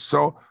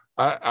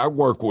 I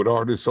work with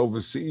artists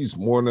overseas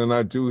more than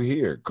I do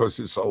here because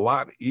it's a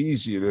lot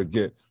easier to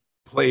get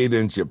played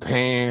in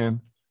Japan,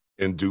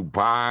 in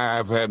Dubai.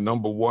 I've had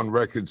 #1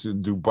 records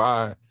in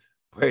Dubai.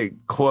 Pay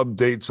club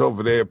dates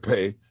over there,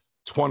 pay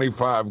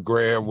 25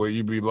 grand where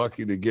you'd be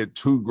lucky to get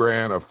 2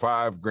 grand or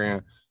 5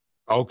 grand.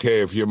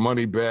 Okay, if your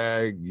money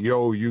bag,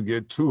 you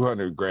get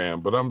 200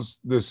 grand. But I'm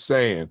just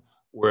saying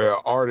where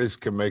artists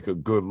can make a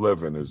good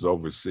living is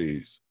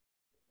overseas.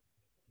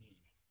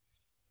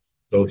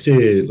 So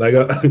shit,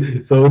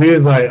 so it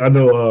is I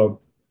know,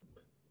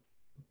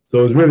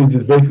 so it's really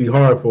just basically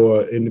hard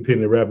for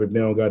independent rappers if they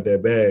don't got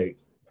that bag.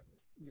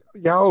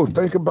 Yo,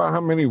 think about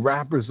how many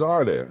rappers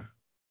are there.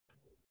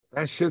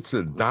 That shit's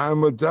a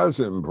dime a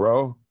dozen,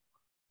 bro.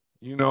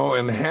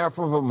 And half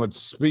of them are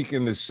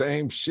speaking the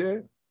same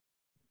shit.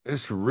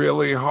 It's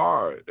really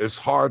hard. It's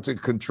hard to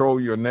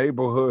control your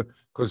neighborhood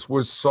because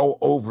we're so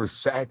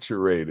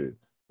oversaturated.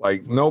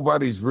 Like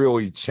nobody's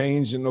really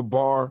changing the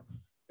bar.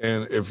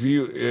 And if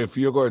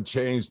you're going to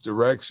change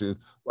direction,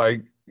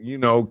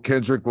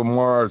 Kendrick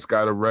Lamar's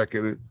got a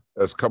record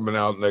that's coming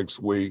out next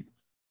week.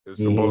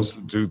 It's supposed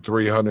to do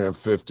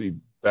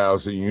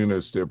 350,000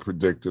 units they're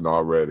predicting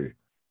already.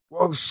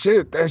 Well,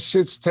 shit, that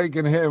shit's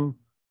taken him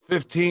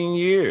 15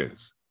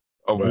 years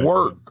of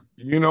work.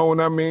 You know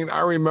what I mean? I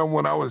remember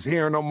when I was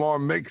hearing them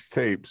on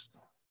mixtapes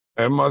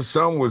and my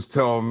son was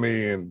telling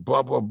me and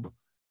blah, blah, blah.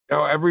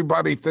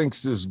 Everybody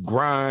thinks this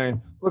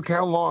grind. Look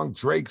how long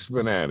Drake's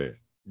been at it.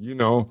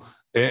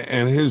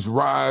 And his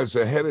rise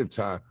ahead of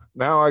time.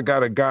 Now I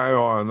got a guy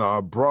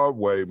on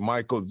Broadway,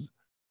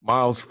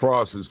 Miles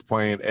Frost is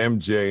playing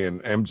MJ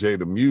and MJ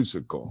the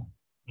Musical.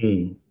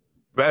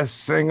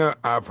 Best singer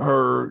I've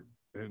heard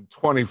in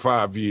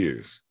 25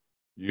 years.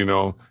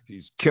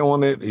 He's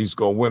killing it. He's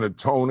going to win a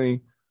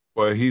Tony,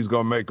 but he's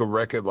going to make a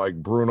record like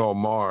Bruno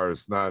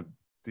Mars, not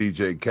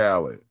DJ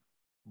Khaled.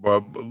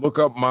 But look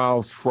up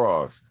Miles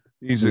Frost.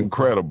 He's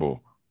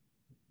incredible.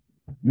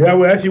 Now,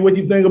 well, actually, what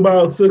you think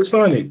about Silk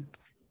Sonic?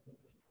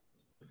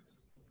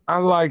 I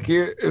like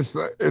it.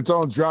 It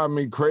don't drive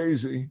me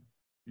crazy.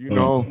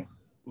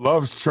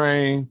 Love's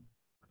Train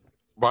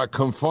by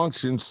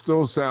Confunction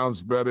still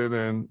sounds better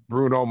than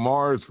Bruno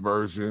Mars'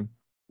 version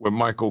with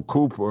Michael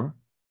Cooper.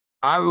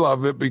 I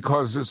love it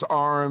because it's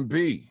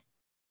R&B,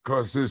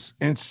 because it's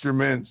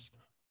instruments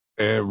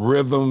and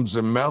rhythms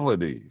and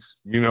melodies.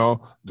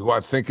 Do I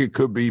think it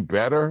could be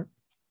better?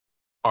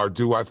 Or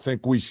do I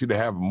think we should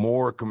have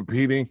more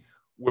competing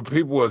where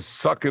people are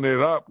sucking it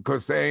up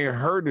because they ain't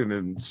heard it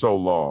in so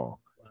long,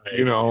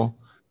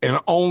 and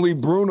only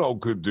Bruno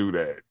could do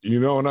that. You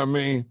know what I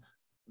mean?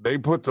 They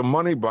put the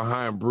money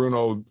behind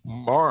Bruno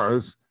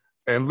Mars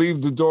and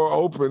leave the door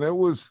open.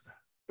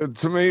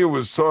 To me, it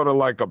was sort of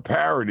like a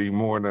parody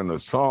more than a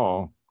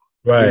song.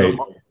 Right.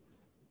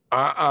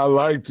 I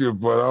liked it,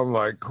 but I'm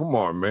like, come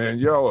on, man,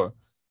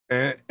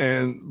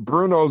 and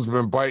Bruno's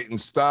been biting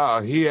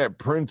style. He had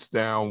Prince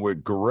down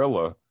with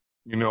Gorilla,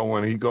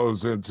 when he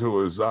goes into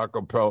his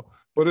acapella.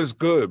 But it's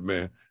good,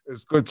 man.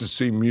 It's good to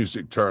see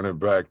music turning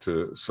back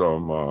to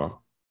some,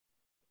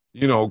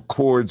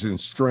 chords and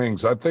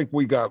strings. I think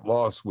we got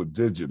lost with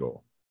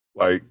digital.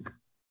 Like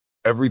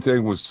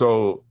everything was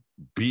so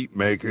beat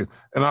making.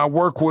 And I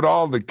work with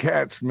all the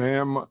cats,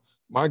 man.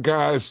 My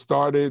guys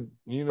started,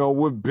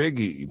 with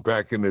Biggie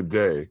back in the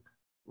day.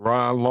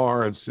 Ron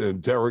Lawrence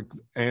and Derek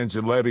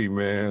Angeletti,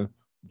 man.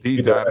 D.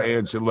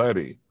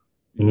 Angeletti.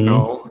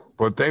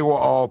 But they were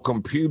all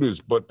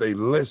computers, but they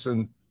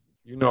listened,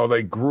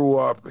 they grew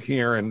up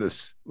here in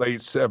the late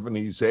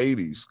 70s,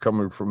 80s,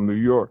 coming from New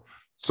York.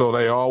 So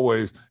they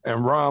always,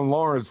 and Ron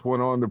Lawrence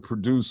went on to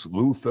produce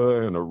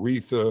Luther and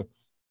Aretha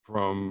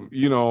from,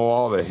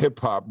 all the hip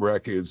hop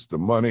records, the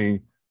Money,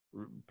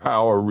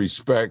 Power,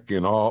 Respect,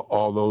 and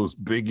all those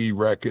Biggie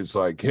records,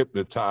 like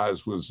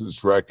Hypnotized was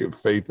his record,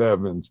 Faith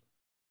Evans.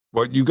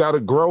 But you got to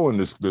grow in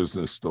this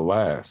business to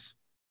last.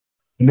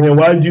 And then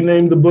why did you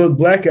name the book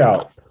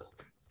Blackout?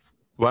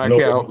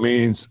 Blackout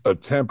means a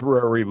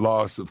temporary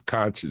loss of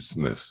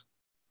consciousness.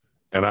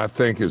 And I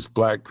think as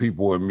Black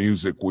people in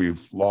music,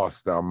 we've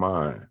lost our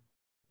mind.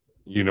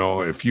 You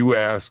know, if you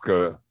ask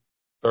a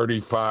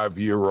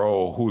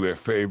 35-year-old who their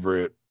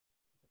favorite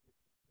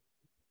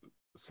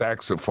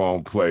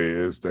saxophone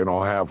player is, they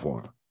don't have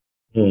one.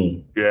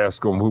 You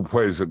ask them who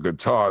plays a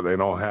guitar, they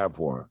don't have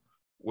one.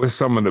 We're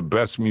some of the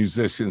best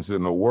musicians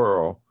in the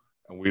world,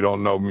 and we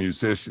don't know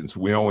musicians.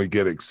 We only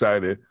get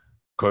excited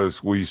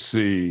because we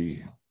see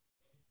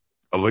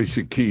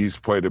Alicia Keys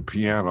play the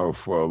piano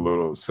for a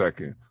little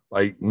second.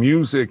 Like,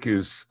 music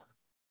is,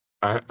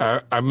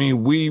 I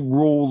mean, we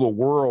rule the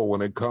world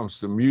when it comes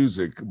to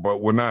music,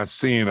 but we're not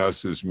seeing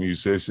us as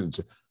musicians.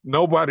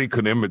 Nobody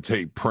could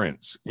imitate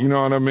Prince. You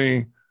know what I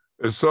mean?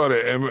 It's sort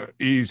of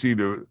easy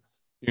to,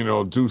 you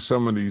know, do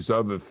some of these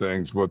other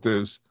things, but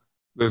there's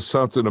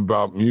something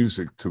about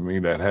music to me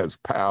that has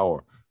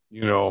power.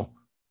 You know,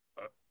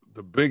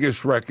 the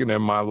biggest record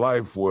in my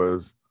life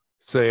was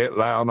Say It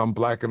Loud, I'm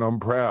Black and I'm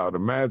Proud.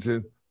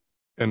 Imagine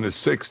in the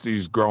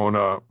 60s growing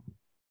up,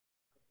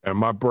 and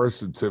my birth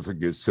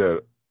certificate said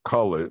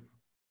colored,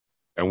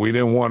 and we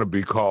didn't want to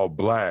be called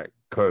black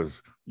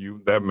because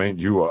that meant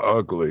you were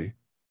ugly.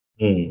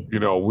 You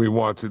know, we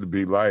wanted to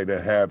be light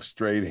and have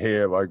straight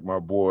hair like my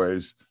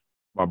boys,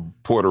 my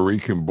Puerto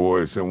Rican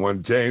boys. And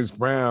when James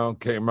Brown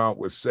came out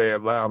with Say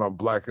It Loud, I'm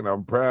Black and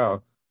I'm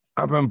Proud,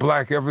 I've been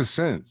black ever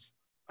since.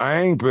 I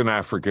ain't been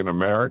African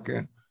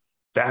American.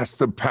 That's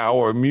the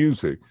power of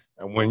music.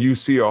 And when you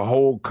see a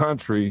whole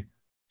country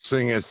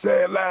singing,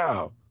 Say It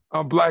Loud,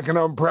 I'm Black and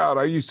I'm Proud.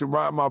 I used to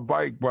ride my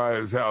bike by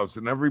his house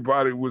and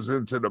everybody was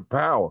into the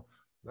power.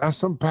 That's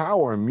some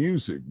power in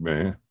music,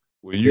 man.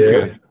 When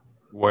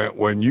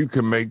you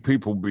can make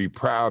people be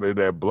proud of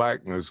their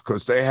blackness,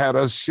 because they had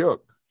us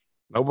shook.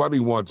 Nobody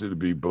wanted to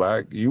be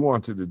black. You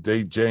wanted to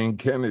date Jane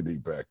Kennedy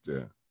back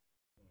then.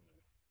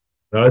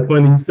 No, it's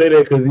funny you say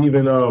that, because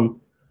even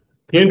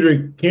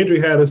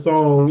Kendrick had a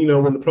song, you know,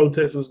 when the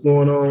protest was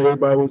going on,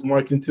 everybody was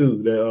marching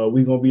too, that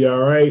We Gonna Be All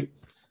Right.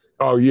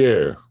 Oh,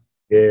 yeah.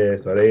 Yeah,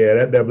 so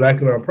that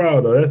Black and I'm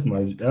Proud, though,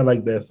 I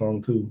like that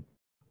song too.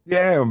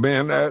 Yeah,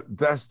 man,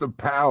 that's the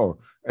power.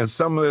 And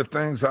some of the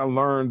things I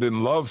learned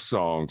in love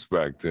songs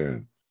back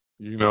then,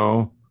 you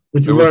know.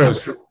 What you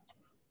learned?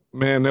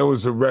 Man, there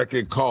was a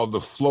record called The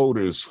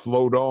Floaters,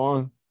 Float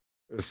On.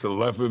 It's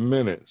 11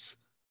 minutes.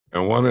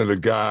 And one of the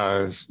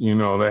guys, you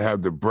know, they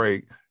had to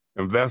break.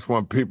 And that's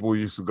when people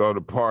used to go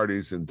to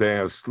parties and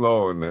dance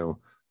slow. And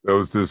there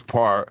was this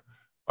part,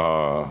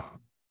 the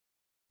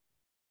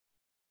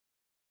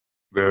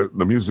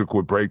music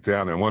would break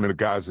down. And one of the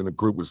guys in the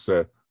group would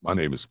say, my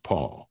name is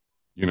Paul,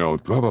 you know,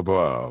 blah, blah,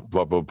 blah,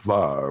 blah, blah,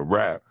 blah,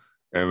 rap.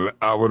 And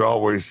I would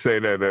always say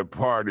that at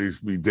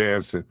parties, be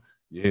dancing.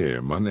 Yeah,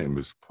 my name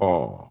is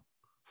Paul.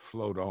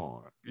 Float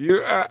on.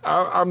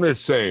 I'm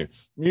just saying,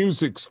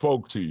 music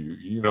spoke to you,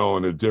 you know,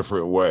 in a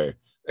different way.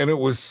 And it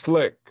was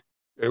slick.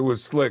 It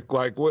was slick.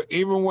 Like,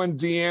 even when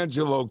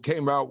D'Angelo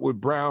came out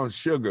with Brown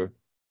Sugar,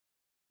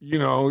 you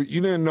know,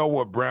 you didn't know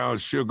what Brown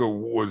Sugar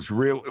was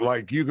really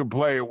like. You could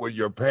play it with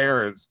your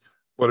parents,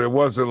 but it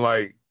wasn't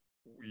like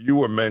you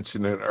were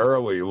mentioning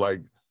early,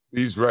 like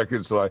these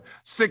records like,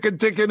 stick a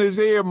dick in his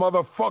ear,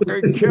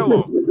 motherfucker, and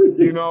kill him.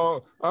 You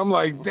know, I'm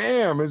like,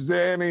 damn, is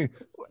there any,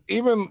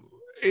 even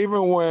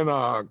when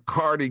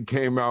Cardi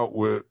came out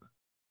with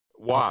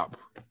WAP,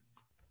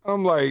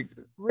 I'm like,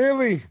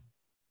 really?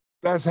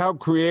 That's how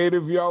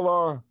creative y'all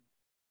are?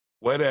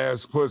 Wet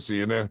ass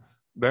pussy. And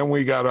then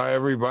we got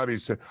everybody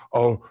say,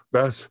 oh,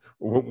 that's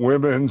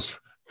women's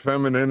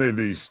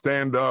femininity,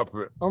 stand up.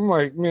 I'm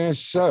like, man,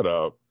 shut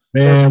up.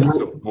 Man, that's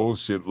some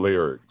bullshit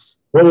lyrics.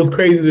 What was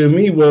crazy to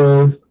me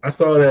was I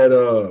saw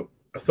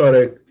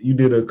that you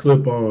did a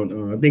clip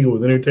on I think it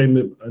was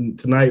Entertainment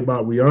Tonight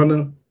about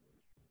Rihanna.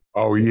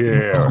 Oh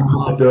yeah.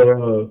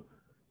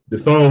 The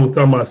song was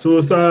talking about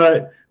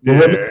suicide.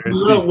 Yeah, she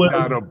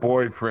got a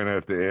boyfriend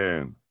at the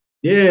end.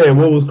 Yeah,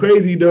 what was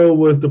crazy though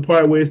was the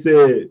part where it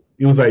said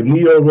it was like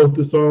Neo wrote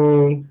the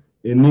song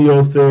and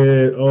Neo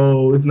said,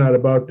 "Oh, it's not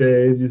about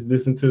that. It's just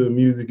listen to the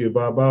music and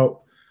vibe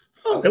out."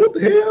 Oh, what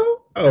the hell?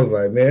 I was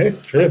like, man,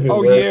 it's tripping.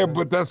 Oh, man. Yeah,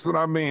 but that's what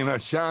I mean.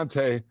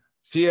 Ashanti,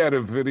 she had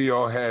a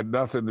video, had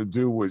nothing to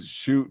do with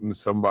shooting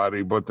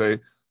somebody, but they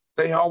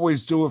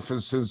always do it for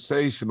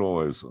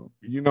sensationalism.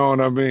 You know what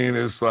I mean?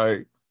 It's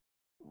like,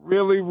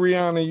 really,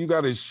 Rihanna, you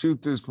got to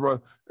shoot this, bro.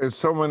 And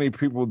so many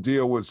people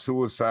deal with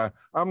suicide.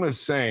 I'm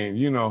just saying,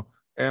 you know,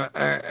 and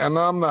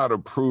I'm not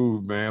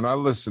approved, man. I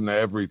listen to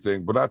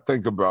everything, but I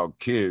think about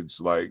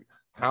kids, like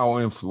how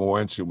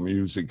influential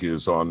music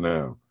is on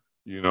them,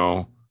 you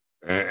know?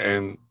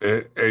 And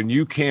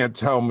you can't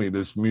tell me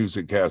this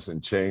music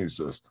hasn't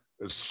changed us.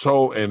 It's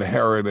so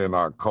inherent in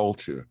our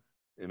culture.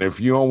 And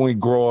if you only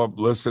grow up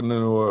listening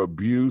to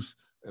abuse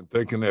and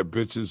thinking that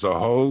bitches are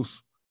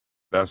hoes,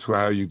 that's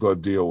how you go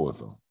deal with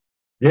them.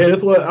 Yeah,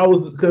 that's what I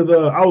was, because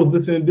I was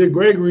listening to Dick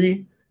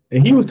Gregory,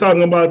 and he was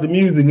talking about the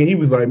music, and he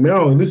was like, man, I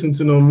don't listen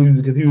to no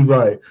music, because he was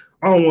like,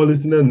 I don't want to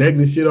listen to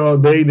negative shit all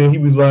day. Then he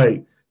was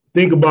like,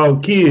 think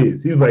about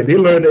kids. He was like, they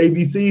learn the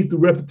ABCs through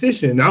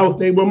repetition. And I was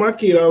thinking about my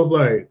kid. I was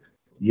like,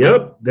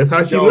 yep, that's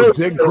how she learned.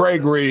 Dick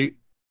Gregory,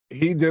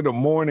 he did a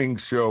morning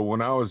show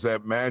when I was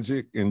at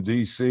Magic in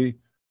DC.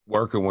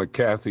 working with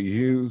Kathy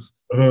Hughes.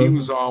 He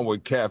was on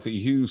with Kathy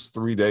Hughes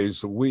 3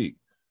 days a week.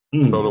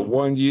 So the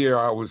 1 year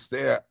I was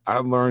there, I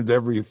learned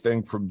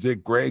everything from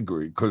Dick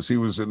Gregory because he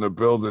was in the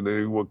building and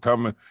he would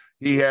come in.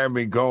 He had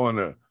me going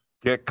to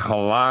get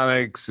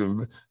colonics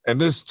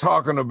and this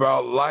talking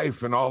about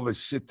life and all the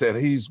shit that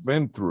he's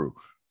been through.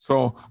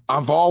 So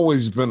I've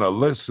always been a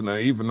listener,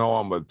 even though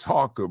I'm a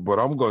talker, but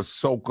I'm going to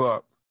soak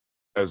up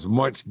as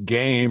much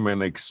game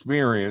and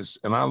experience.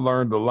 And I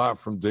learned a lot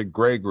from Dick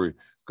Gregory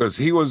because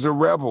he was a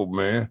rebel,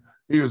 man.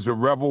 He was a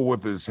rebel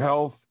with his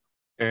health.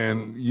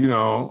 And, you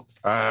know,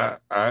 I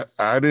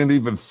didn't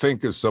even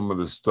think of some of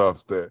the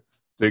stuff that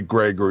Dick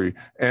Gregory,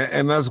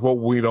 and that's what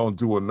we don't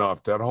do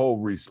enough. That whole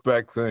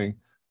respect thing,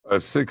 a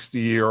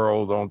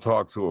 60-year-old don't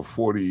talk to a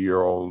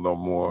 40-year-old no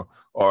more.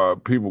 Or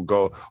people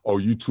go, oh,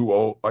 you too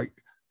old. Like,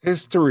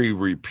 history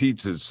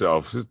repeats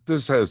itself.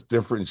 This has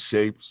different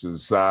shapes and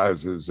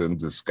sizes and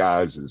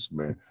disguises,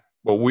 man.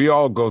 But we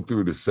all go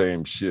through the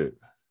same shit.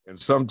 And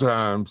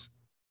sometimes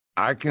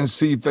I can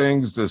see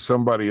things that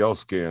somebody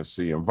else can't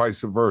see, and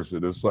vice versa,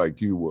 just like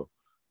you will.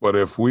 But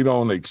if we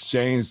don't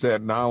exchange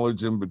that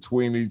knowledge in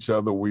between each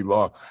other, we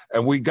lost.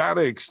 And we got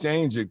to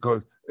exchange it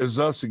because it's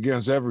us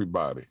against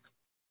everybody.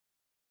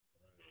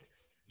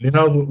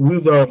 Now,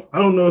 I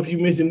don't know if you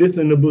mentioned this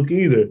in the book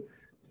either.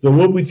 So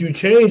what would you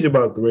change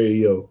about the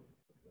radio?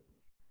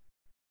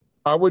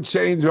 I would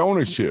change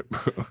ownership.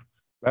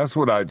 That's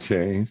what I'd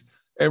change.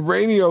 And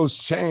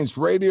radio's changed.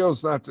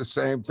 Radio's not the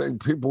same thing.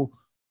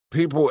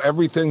 People,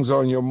 everything's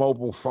on your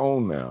mobile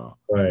phone now.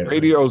 Right.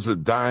 Radio's a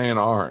dying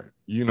art.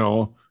 You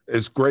know,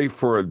 it's great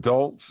for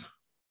adults.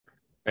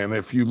 And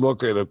if you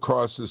look at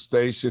across the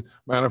station,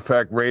 matter of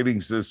fact,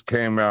 ratings just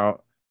came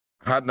out.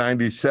 Hot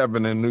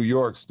 97 in New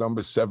York's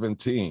number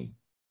 17.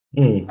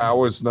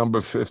 Howard's number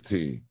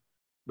 15.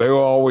 They were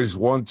always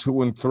 1,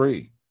 2, and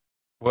 3.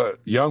 But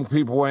young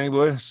people ain't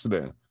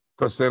listening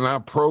because they're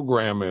not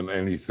programming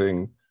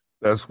anything.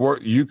 That's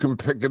what you can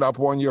pick it up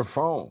on your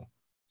phone.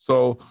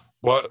 So,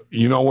 but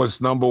you know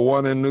what's number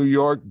 1 in New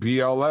York?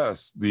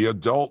 BLS, the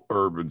adult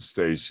urban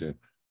station,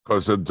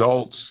 because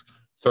adults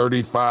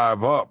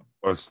 35 up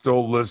are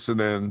still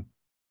listening.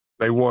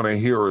 They want to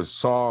hear a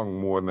song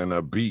more than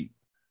a beat.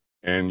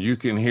 And you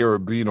can hear a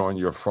beat on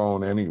your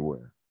phone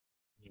anywhere.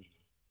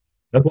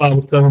 That's why I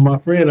was telling my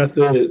friend, I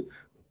said,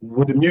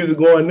 with the music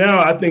going now,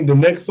 I think the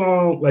next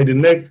song, like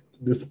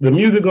the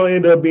music gonna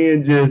end up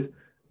being just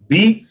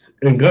beats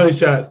and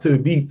gunshots to the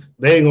beats.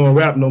 They ain't gonna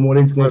rap no more.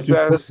 They just gonna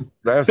shoot.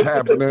 That's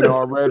happening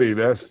already.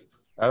 That's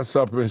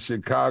up in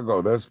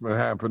Chicago. That's been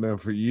happening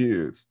for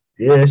years.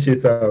 Yeah, that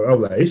shit's out. I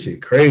was like, this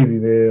shit crazy,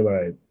 man.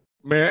 Like,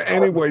 man,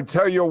 anyway,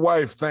 tell your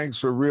wife thanks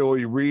for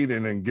really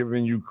reading and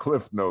giving you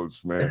cliff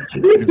notes, man.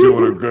 You're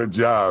doing a good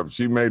job.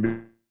 She made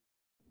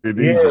it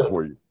easy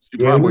for you. She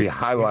probably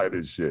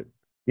highlighted shit.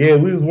 Yeah,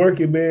 we was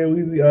working,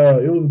 man.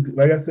 It was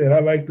like I said, I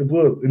liked the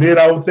book. And then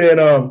I was saying,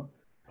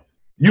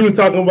 you was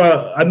talking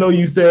about, I know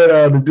you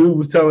said the dude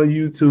was telling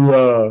you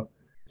to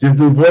just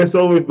do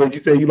voiceovers, but you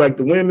said you like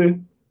the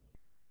women.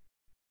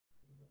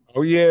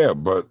 Oh yeah,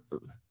 but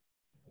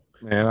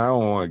man, I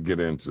don't want to get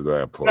into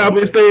that part. I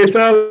was saying it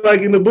sounds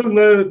like in the book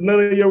none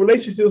of your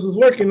relationships was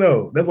working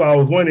though. That's why I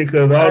was wondering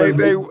because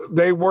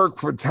they work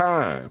for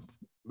time.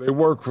 They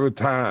work for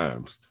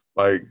times.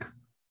 Like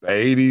the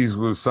 80s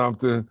was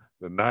something,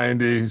 the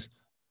 90s.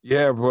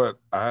 Yeah, but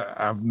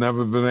I've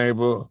never been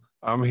able.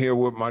 I'm here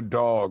with my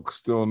dog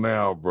still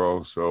now,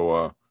 bro.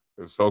 So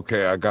it's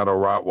okay. I got a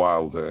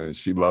Rottweiler and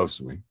she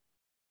loves me.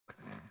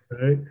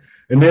 Okay.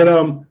 And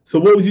then, so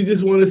what would you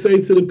just want to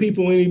say to the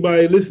people,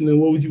 anybody listening?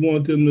 What would you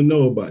want them to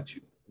know about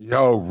you?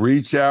 Yo,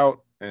 reach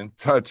out and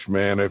touch,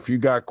 man. If you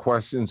got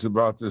questions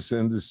about this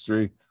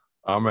industry,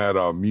 I'm at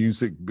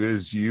Music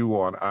Biz U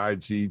on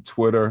IG,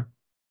 Twitter.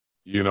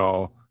 You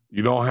know,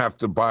 you don't have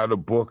to buy the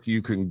book.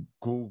 You can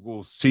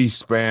Google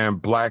C-SPAN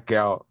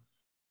Blackout.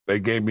 They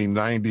gave me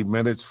 90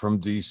 minutes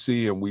from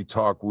DC and we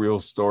talk real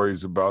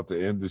stories about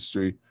the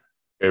industry.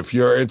 If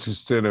you're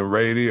interested in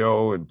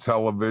radio and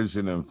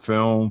television and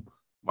film,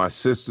 my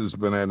sister's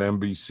been at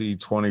NBC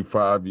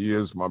 25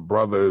 years. My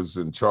brother-in-law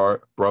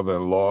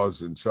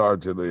is in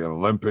charge of the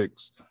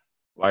Olympics.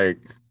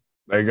 Like,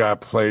 they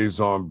got plays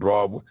on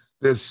Broadway.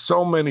 There's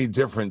so many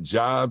different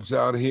jobs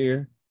out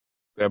here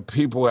that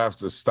people have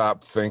to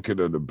stop thinking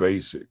of the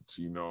basics,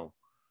 you know,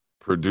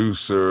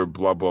 producer,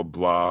 blah, blah,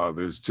 blah.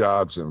 There's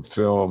jobs in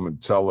film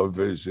and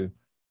television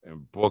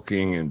and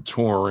booking and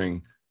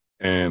touring.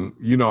 And,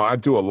 you know, I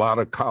do a lot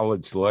of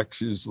college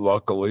lectures,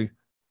 luckily.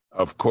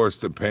 Of course,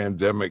 the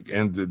pandemic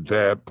ended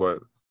that,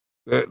 but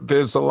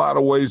there's a lot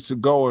of ways to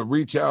go and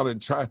reach out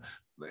and try.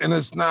 And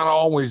it's not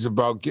always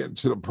about getting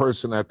to the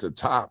person at the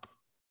top.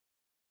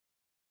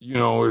 You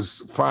know,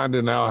 it's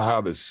finding out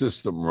how the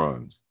system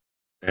runs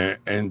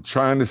and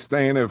trying to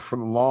stay in it for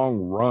the long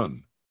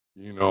run.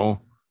 You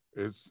know,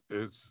 it's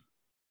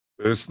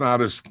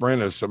not a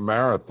sprint, it's a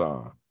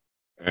marathon.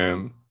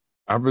 And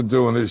I've been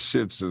doing this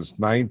shit since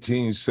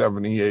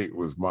 1978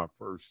 was my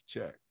first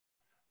check.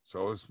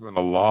 So it's been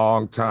a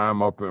long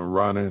time up and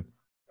running.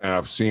 And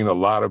I've seen a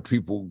lot of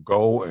people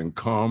go and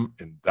come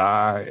and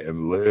die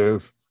and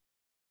live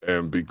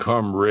and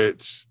become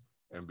rich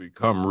and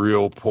become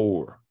real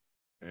poor.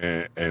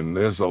 And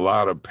there's a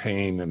lot of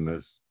pain in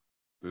this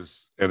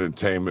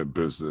entertainment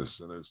business,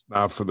 and it's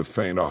not for the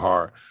faint of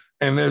heart.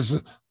 And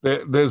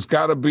there's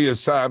got to be a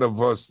side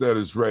of us that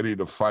is ready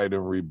to fight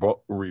and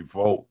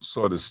revolt,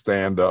 sort of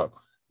stand up.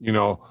 You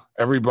know,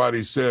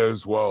 everybody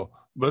says, well,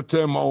 let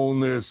them own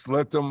this,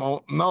 let them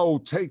own. No,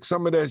 take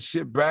some of that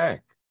shit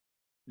back.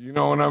 You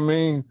know what I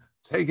mean?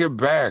 Take it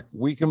back.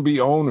 We can be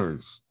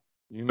owners.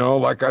 You know,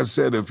 like I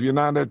said, if you're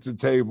not at the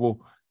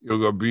table, you're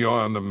going to be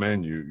on the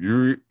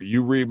menu.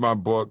 You read my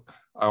book,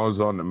 I was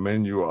on the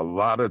menu a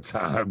lot of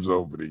times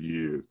over the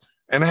years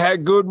and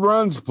had good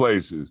runs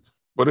places.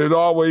 But it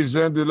always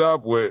ended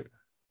up with,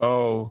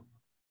 oh,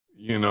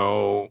 you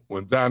know,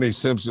 when Donnie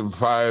Simpson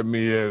fired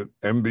me at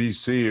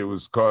NBC, it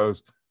was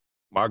because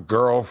my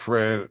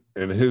girlfriend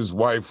and his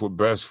wife were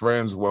best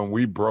friends when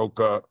we broke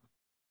up.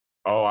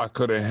 Oh, I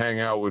couldn't hang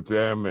out with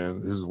them.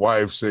 And his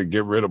wife said,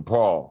 get rid of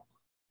Paul.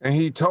 And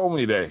he told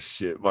me that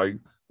shit. Like,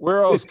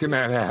 where else can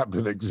that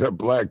happen except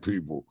black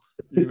people?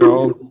 You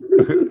know,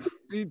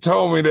 he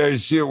told me that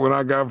shit when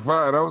I got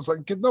fired. I was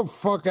like, get the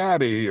fuck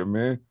out of here,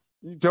 man.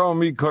 You told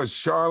me because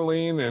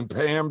Charlene and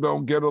Pam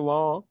don't get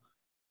along?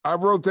 I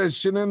wrote that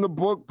shit in the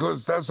book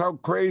because that's how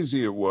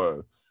crazy it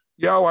was.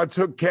 Yo, I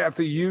took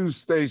Kathy Hughes'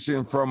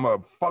 station from a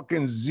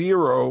fucking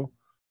 0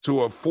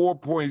 to a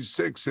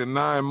 4.6 in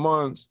 9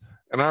 months.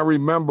 And I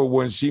remember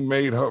when she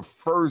made her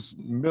first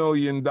 $1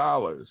 million,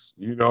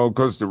 you know,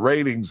 because the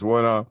ratings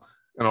went up,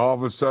 and all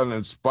of a sudden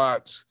in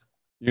spots,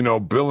 you know,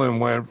 billing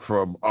went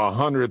from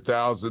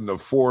 100,000 to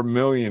 4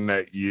 million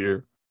that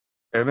year.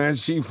 And then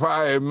she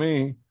fired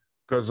me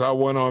because I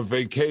went on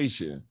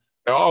vacation.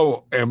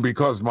 Oh, and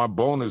because my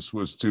bonus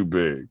was too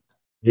big.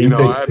 You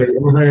know, I had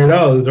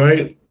 $100,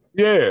 right?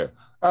 Yeah,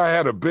 I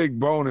had a big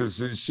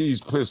bonus and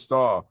she's pissed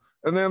off.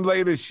 And then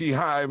later she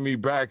hired me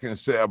back and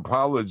said,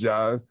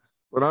 apologize.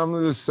 But I'm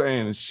just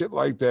saying, shit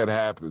like that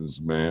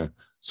happens, man.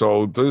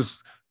 So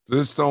this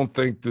don't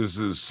think this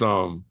is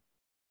some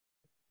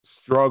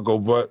struggle,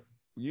 but,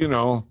 you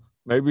know,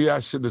 maybe I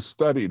should have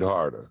studied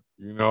harder.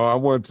 You know, I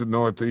went to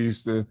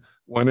Northeastern,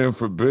 went in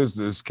for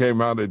business,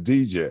 came out a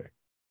DJ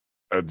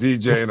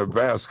and a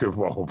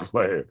basketball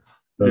player,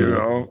 you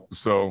know?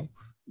 So,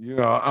 you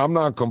know, I'm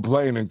not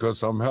complaining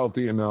because I'm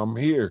healthy and I'm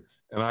here.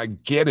 And I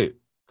get it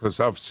because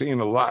I've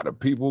seen a lot of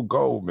people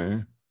go,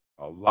 man.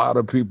 A lot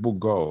of people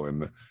go.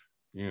 And,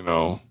 you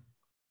know,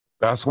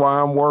 that's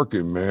why I'm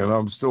working, man.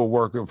 I'm still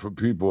working for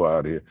people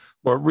out here.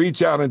 But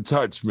reach out and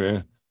touch,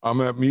 man. I'm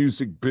at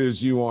Music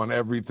Biz U on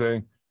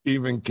everything,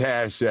 even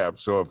Cash App.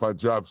 So if I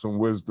drop some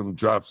wisdom,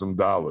 drop some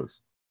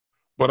dollars.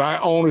 But I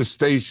own a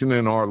station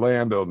in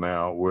Orlando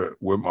now with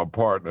my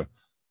partner,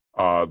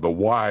 The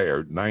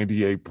Wire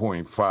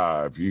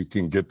 98.5. You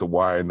can get The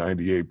Wire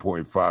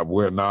 98.5.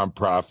 We're a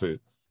nonprofit.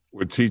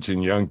 We're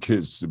teaching young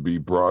kids to be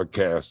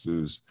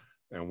broadcasters,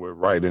 and we're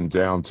right in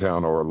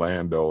downtown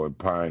Orlando and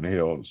Pine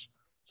Hills.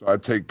 So I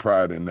take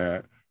pride in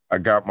that. I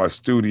got my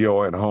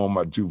studio at home.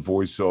 I do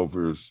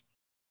voiceovers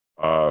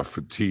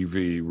for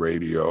TV,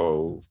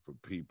 radio, for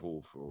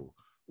people, for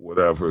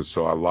whatever.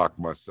 So I lock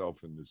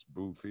myself in this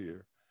booth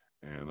here,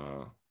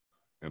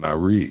 and I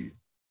read.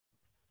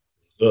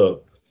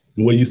 So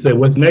what you say,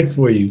 what's next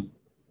for you?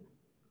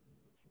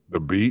 The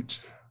beach.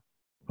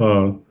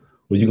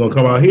 Was you gonna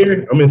come out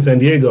here? I'm in San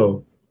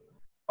Diego.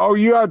 Oh,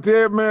 you out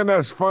there, man?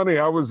 That's funny.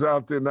 I was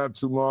out there not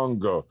too long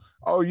ago.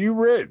 Oh, you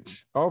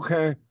rich.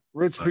 Okay.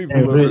 Rich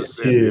people live in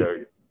San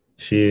Diego.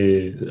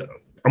 Shit.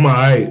 I'm all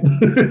right.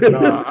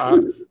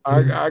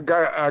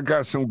 I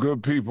got some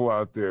good people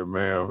out there,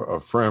 man. A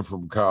friend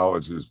from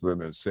college has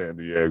been in San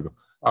Diego.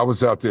 I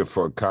was out there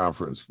for a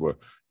conference, but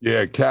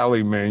yeah,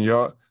 Cali, man,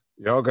 y'all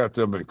got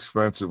them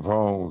expensive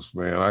homes,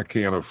 man. I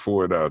can't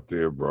afford out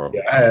there, bro.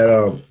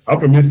 Yeah, I'm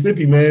from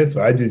Mississippi, man.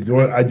 So I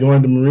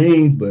joined the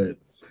Marines, but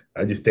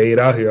I just stayed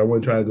out here. I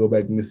wasn't trying to go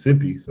back to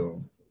Mississippi.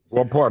 So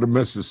what part of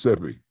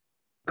Mississippi?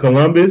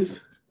 Columbus.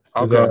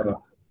 Okay.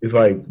 It's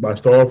like by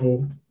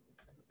Starkville.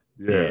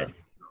 Yeah.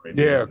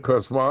 Yeah,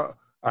 because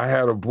I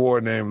had a boy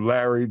named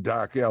Larry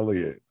Doc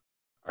Elliott.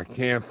 I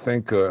can't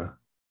think of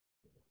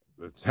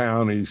the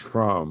town he's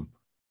from,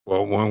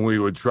 but when we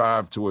would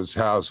drive to his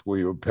house,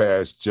 we would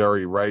pass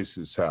Jerry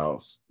Rice's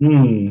house.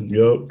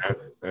 Yep.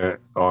 And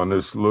on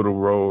this little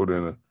road,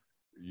 and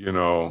you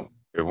know,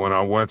 and when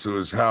I went to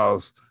his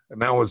house,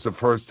 and that was the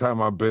first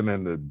time I've been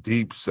in the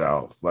deep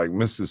South. Like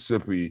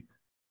Mississippi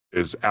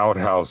is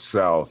outhouse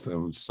South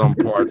in some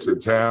parts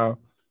of town.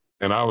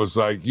 And I was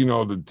like, you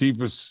know, the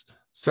deepest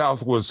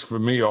South was for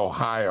me,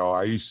 Ohio.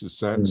 I used to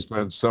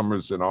spend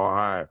summers in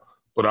Ohio,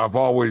 but I've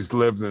always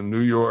lived in New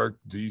York,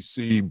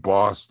 DC,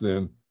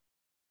 Boston,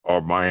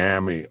 or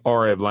Miami,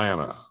 or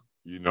Atlanta,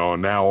 you know,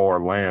 now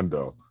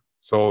Orlando.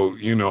 So,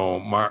 you know,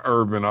 my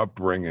urban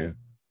upbringing,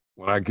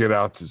 when I get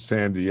out to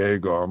San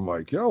Diego, I'm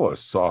like, y'all are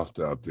soft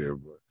out there,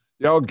 but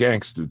y'all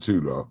gangster too,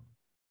 though.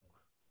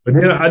 But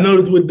then I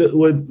noticed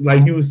with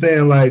like you were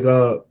saying, like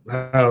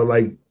how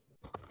like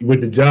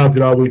with the jobs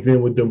that always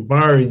in with them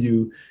firing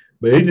you.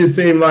 But it just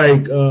seemed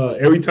like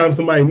every time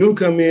somebody new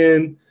come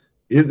in,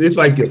 it's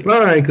like you're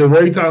fine because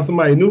every time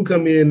somebody new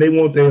come in, they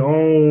want their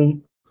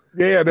own.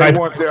 Yeah, they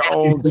want their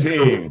own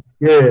team.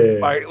 Yeah.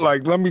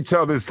 Like, let me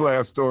tell this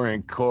last story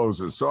and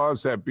close it. So I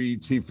was at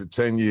BET for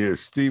 10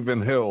 years.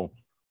 Stephen Hill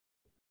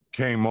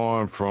came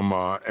on from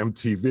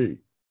MTV.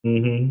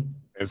 Mm-hmm.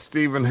 And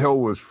Stephen Hill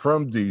was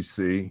from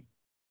DC.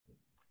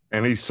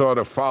 And he sort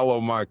of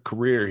followed my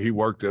career. He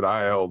worked at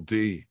ILD.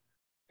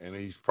 And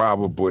he's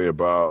probably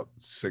about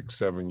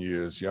 6-7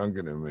 years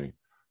younger than me.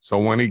 So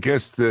when he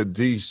gets to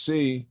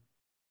DC,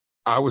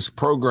 I was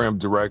program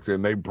director,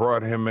 and they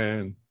brought him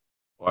in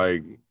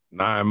like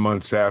 9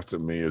 months after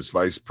me as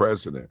vice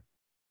president.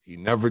 He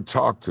never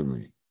talked to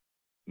me.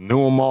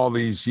 Knew him all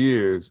these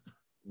years.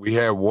 We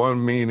had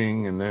one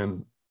meeting, and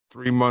then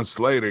 3 months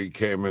later, he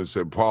came and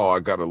said, Paul, I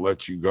got to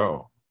let you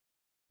go.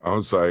 I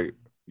was like,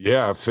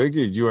 yeah, I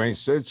figured you ain't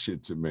said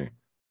shit to me.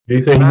 They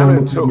say you don't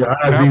look in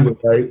your eyes either,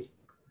 right?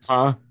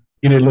 Huh?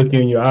 He didn't look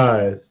in your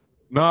eyes.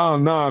 No.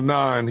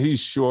 And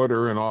he's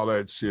shorter and all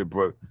that shit.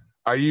 But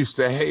I used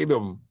to hate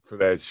him for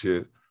that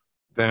shit.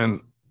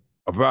 Then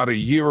about a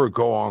year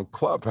ago on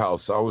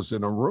Clubhouse, I was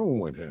in a room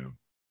with him.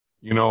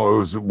 You know, it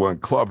was when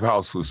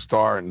Clubhouse was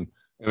starting.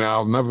 And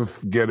I'll never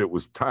forget, it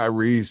was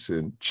Tyrese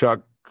and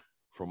Chuck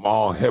from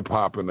All Hip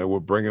Hop. And they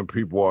were bringing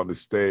people on the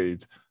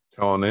stage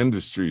telling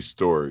industry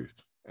stories.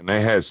 And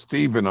they had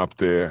Steven up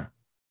there.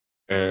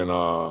 And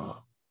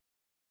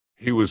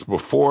he was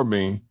before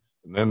me.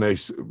 And then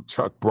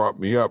Chuck brought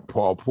me up,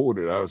 Paul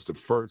Porter. That was the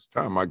first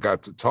time I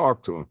got to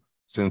talk to him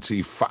since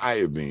he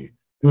fired me.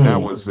 And that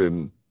was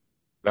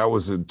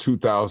in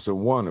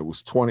 2001. It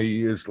was 20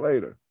 years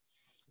later.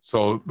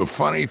 So the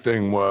funny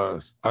thing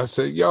was, I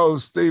said, yo,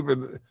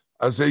 Stephen.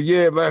 I said,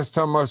 yeah, last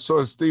time I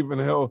saw Stephen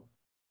Hill,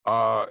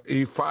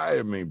 he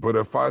fired me. But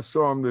if I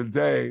saw him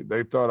today,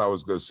 they thought I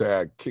was going to say,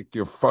 I'd kick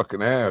your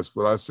fucking ass.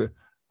 But I said,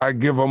 I'd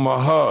give him a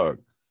hug.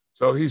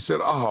 So he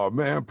said, oh,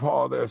 man,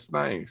 Paul, that's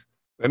nice.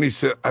 Then he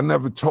said, I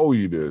never told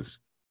you this.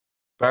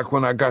 Back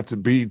when I got to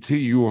BET,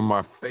 you were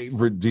my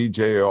favorite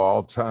DJ of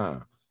all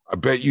time. I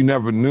bet you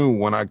never knew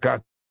when I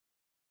got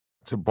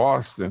to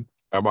Boston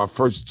at my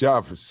first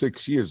job for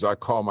 6 years, I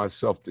called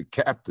myself the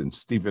captain,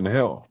 Stephen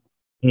Hill.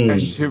 That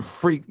shit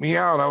freaked me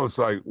out. I was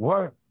like,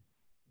 what?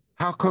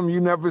 How come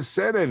you never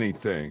said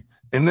anything?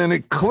 And then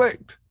it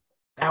clicked.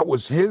 That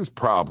was his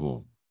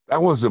problem.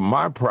 That wasn't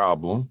my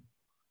problem.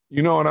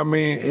 You know what I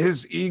mean?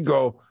 His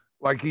ego,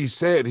 like he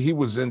said, he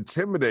was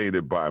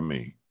intimidated by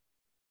me.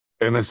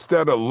 And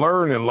instead of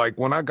learning, like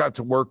when I got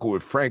to work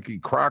with Frankie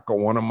Crocker,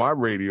 one of my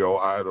radio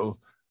idols,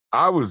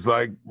 I was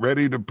like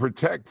ready to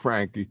protect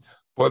Frankie.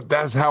 But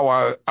that's how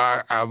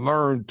I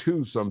learned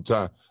too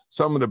sometimes.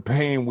 Some of the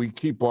pain we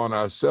keep on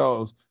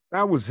ourselves,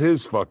 that was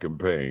his fucking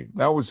pain.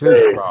 That was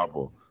his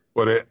problem.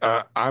 But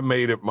I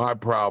made it my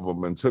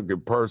problem and took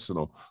it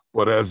personal.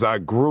 But as I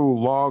grew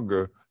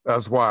longer,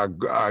 that's why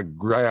I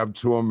grabbed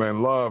to him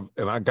in love.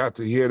 And I got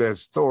to hear that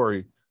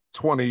story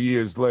 20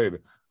 years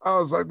later. I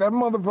was like, that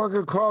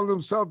motherfucker called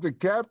himself the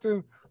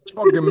captain?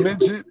 Fucking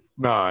midget?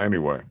 Nah,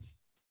 anyway.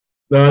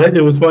 No, that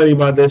shit was funny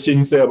about that shit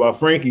you said about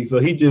Frankie. So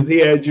he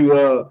had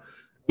you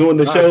doing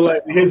the show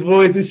like his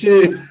voice and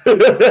shit.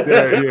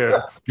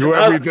 Yeah. Do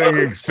everything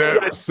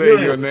except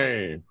say your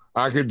name.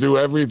 I could do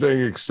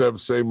everything except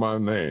say my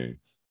name.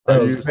 I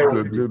used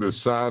to do the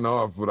sign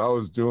off, but I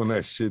was doing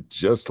that shit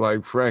just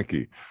like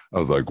Frankie. I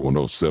was like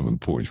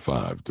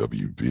 107.5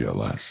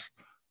 WBLS.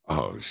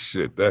 Oh,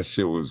 shit. That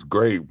shit was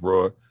great,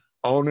 bro.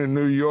 On in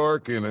New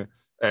York, and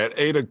at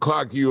 8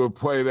 o'clock, you would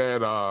play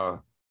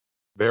that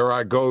There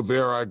I Go,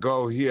 There I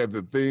Go. He had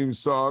the theme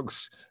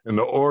songs, and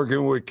the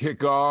organ would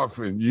kick off,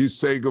 and you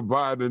say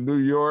goodbye to New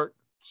York.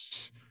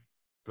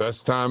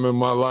 Best time in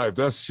my life.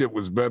 That shit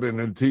was better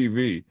than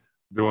TV.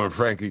 Doing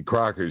Frankie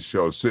Crocker's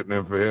show, sitting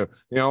in for him.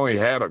 He only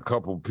had a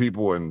couple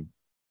people in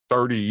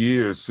 30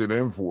 years sit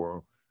in for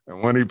him.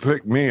 And when he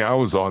picked me, I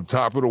was on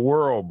top of the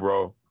world,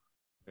 bro,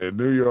 in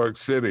New York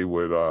City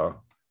with,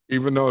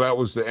 even though that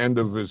was the end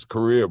of his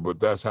career, but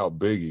that's how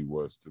big he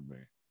was to me.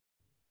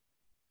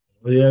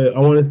 Yeah, I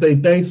want to say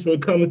thanks for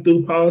coming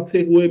through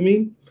Politic with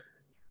me.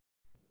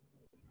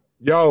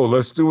 Yo,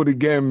 let's do it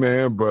again,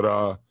 man.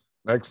 But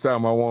next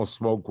time I won't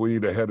smoke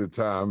weed ahead of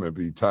time and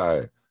be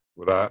tired.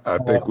 But I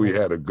think we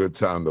had a good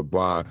time to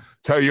bond.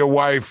 Tell your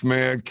wife,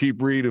 man,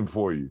 keep reading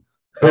for you.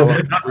 Tell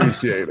her I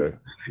appreciate her.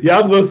 Yeah,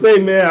 I was gonna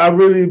say, man, I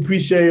really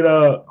appreciate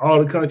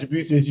all the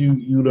contributions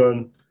you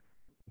done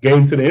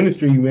gave to the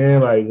industry,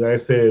 man. Like I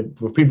said,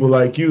 for people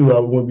like you, I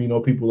wouldn't be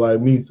no people like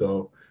me.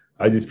 So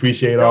I just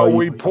appreciate all you.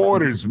 We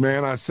porters,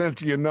 man. I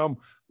sent you your number.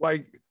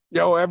 Like,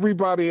 yo,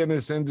 everybody in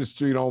this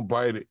industry don't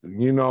bite it.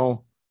 You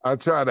know, I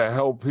try to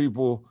help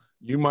people.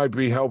 You might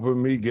be helping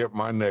me get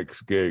my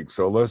next gig.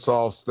 So let's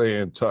all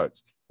stay in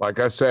touch. Like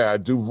I said, I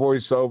do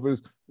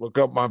voiceovers. Look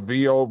up my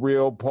VO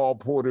reel, Paul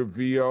Porter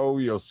VO.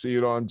 You'll see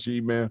it on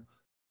G-Man.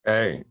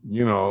 Hey,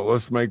 you know,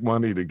 let's make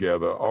money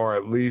together, or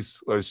at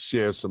least let's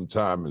share some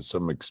time and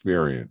some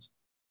experience.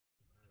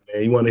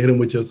 Man, you want to hit him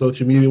with your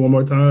social media one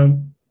more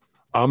time?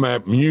 I'm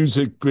at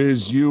Music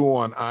Biz U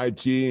on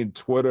IG and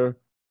Twitter.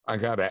 I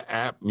got an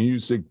app,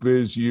 Music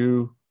Biz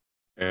U,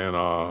 and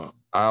I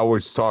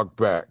always talk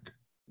back.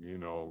 You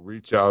know,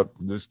 reach out,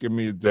 just give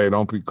me a day.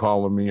 Don't be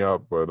calling me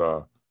up,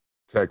 but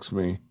text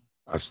me.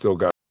 I still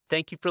got.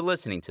 Thank you for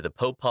listening to the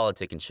Pope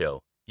Politicking Show,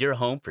 your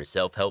home for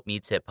self-help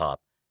meets hip-hop.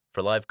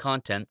 For live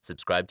content,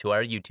 subscribe to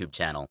our YouTube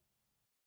channel.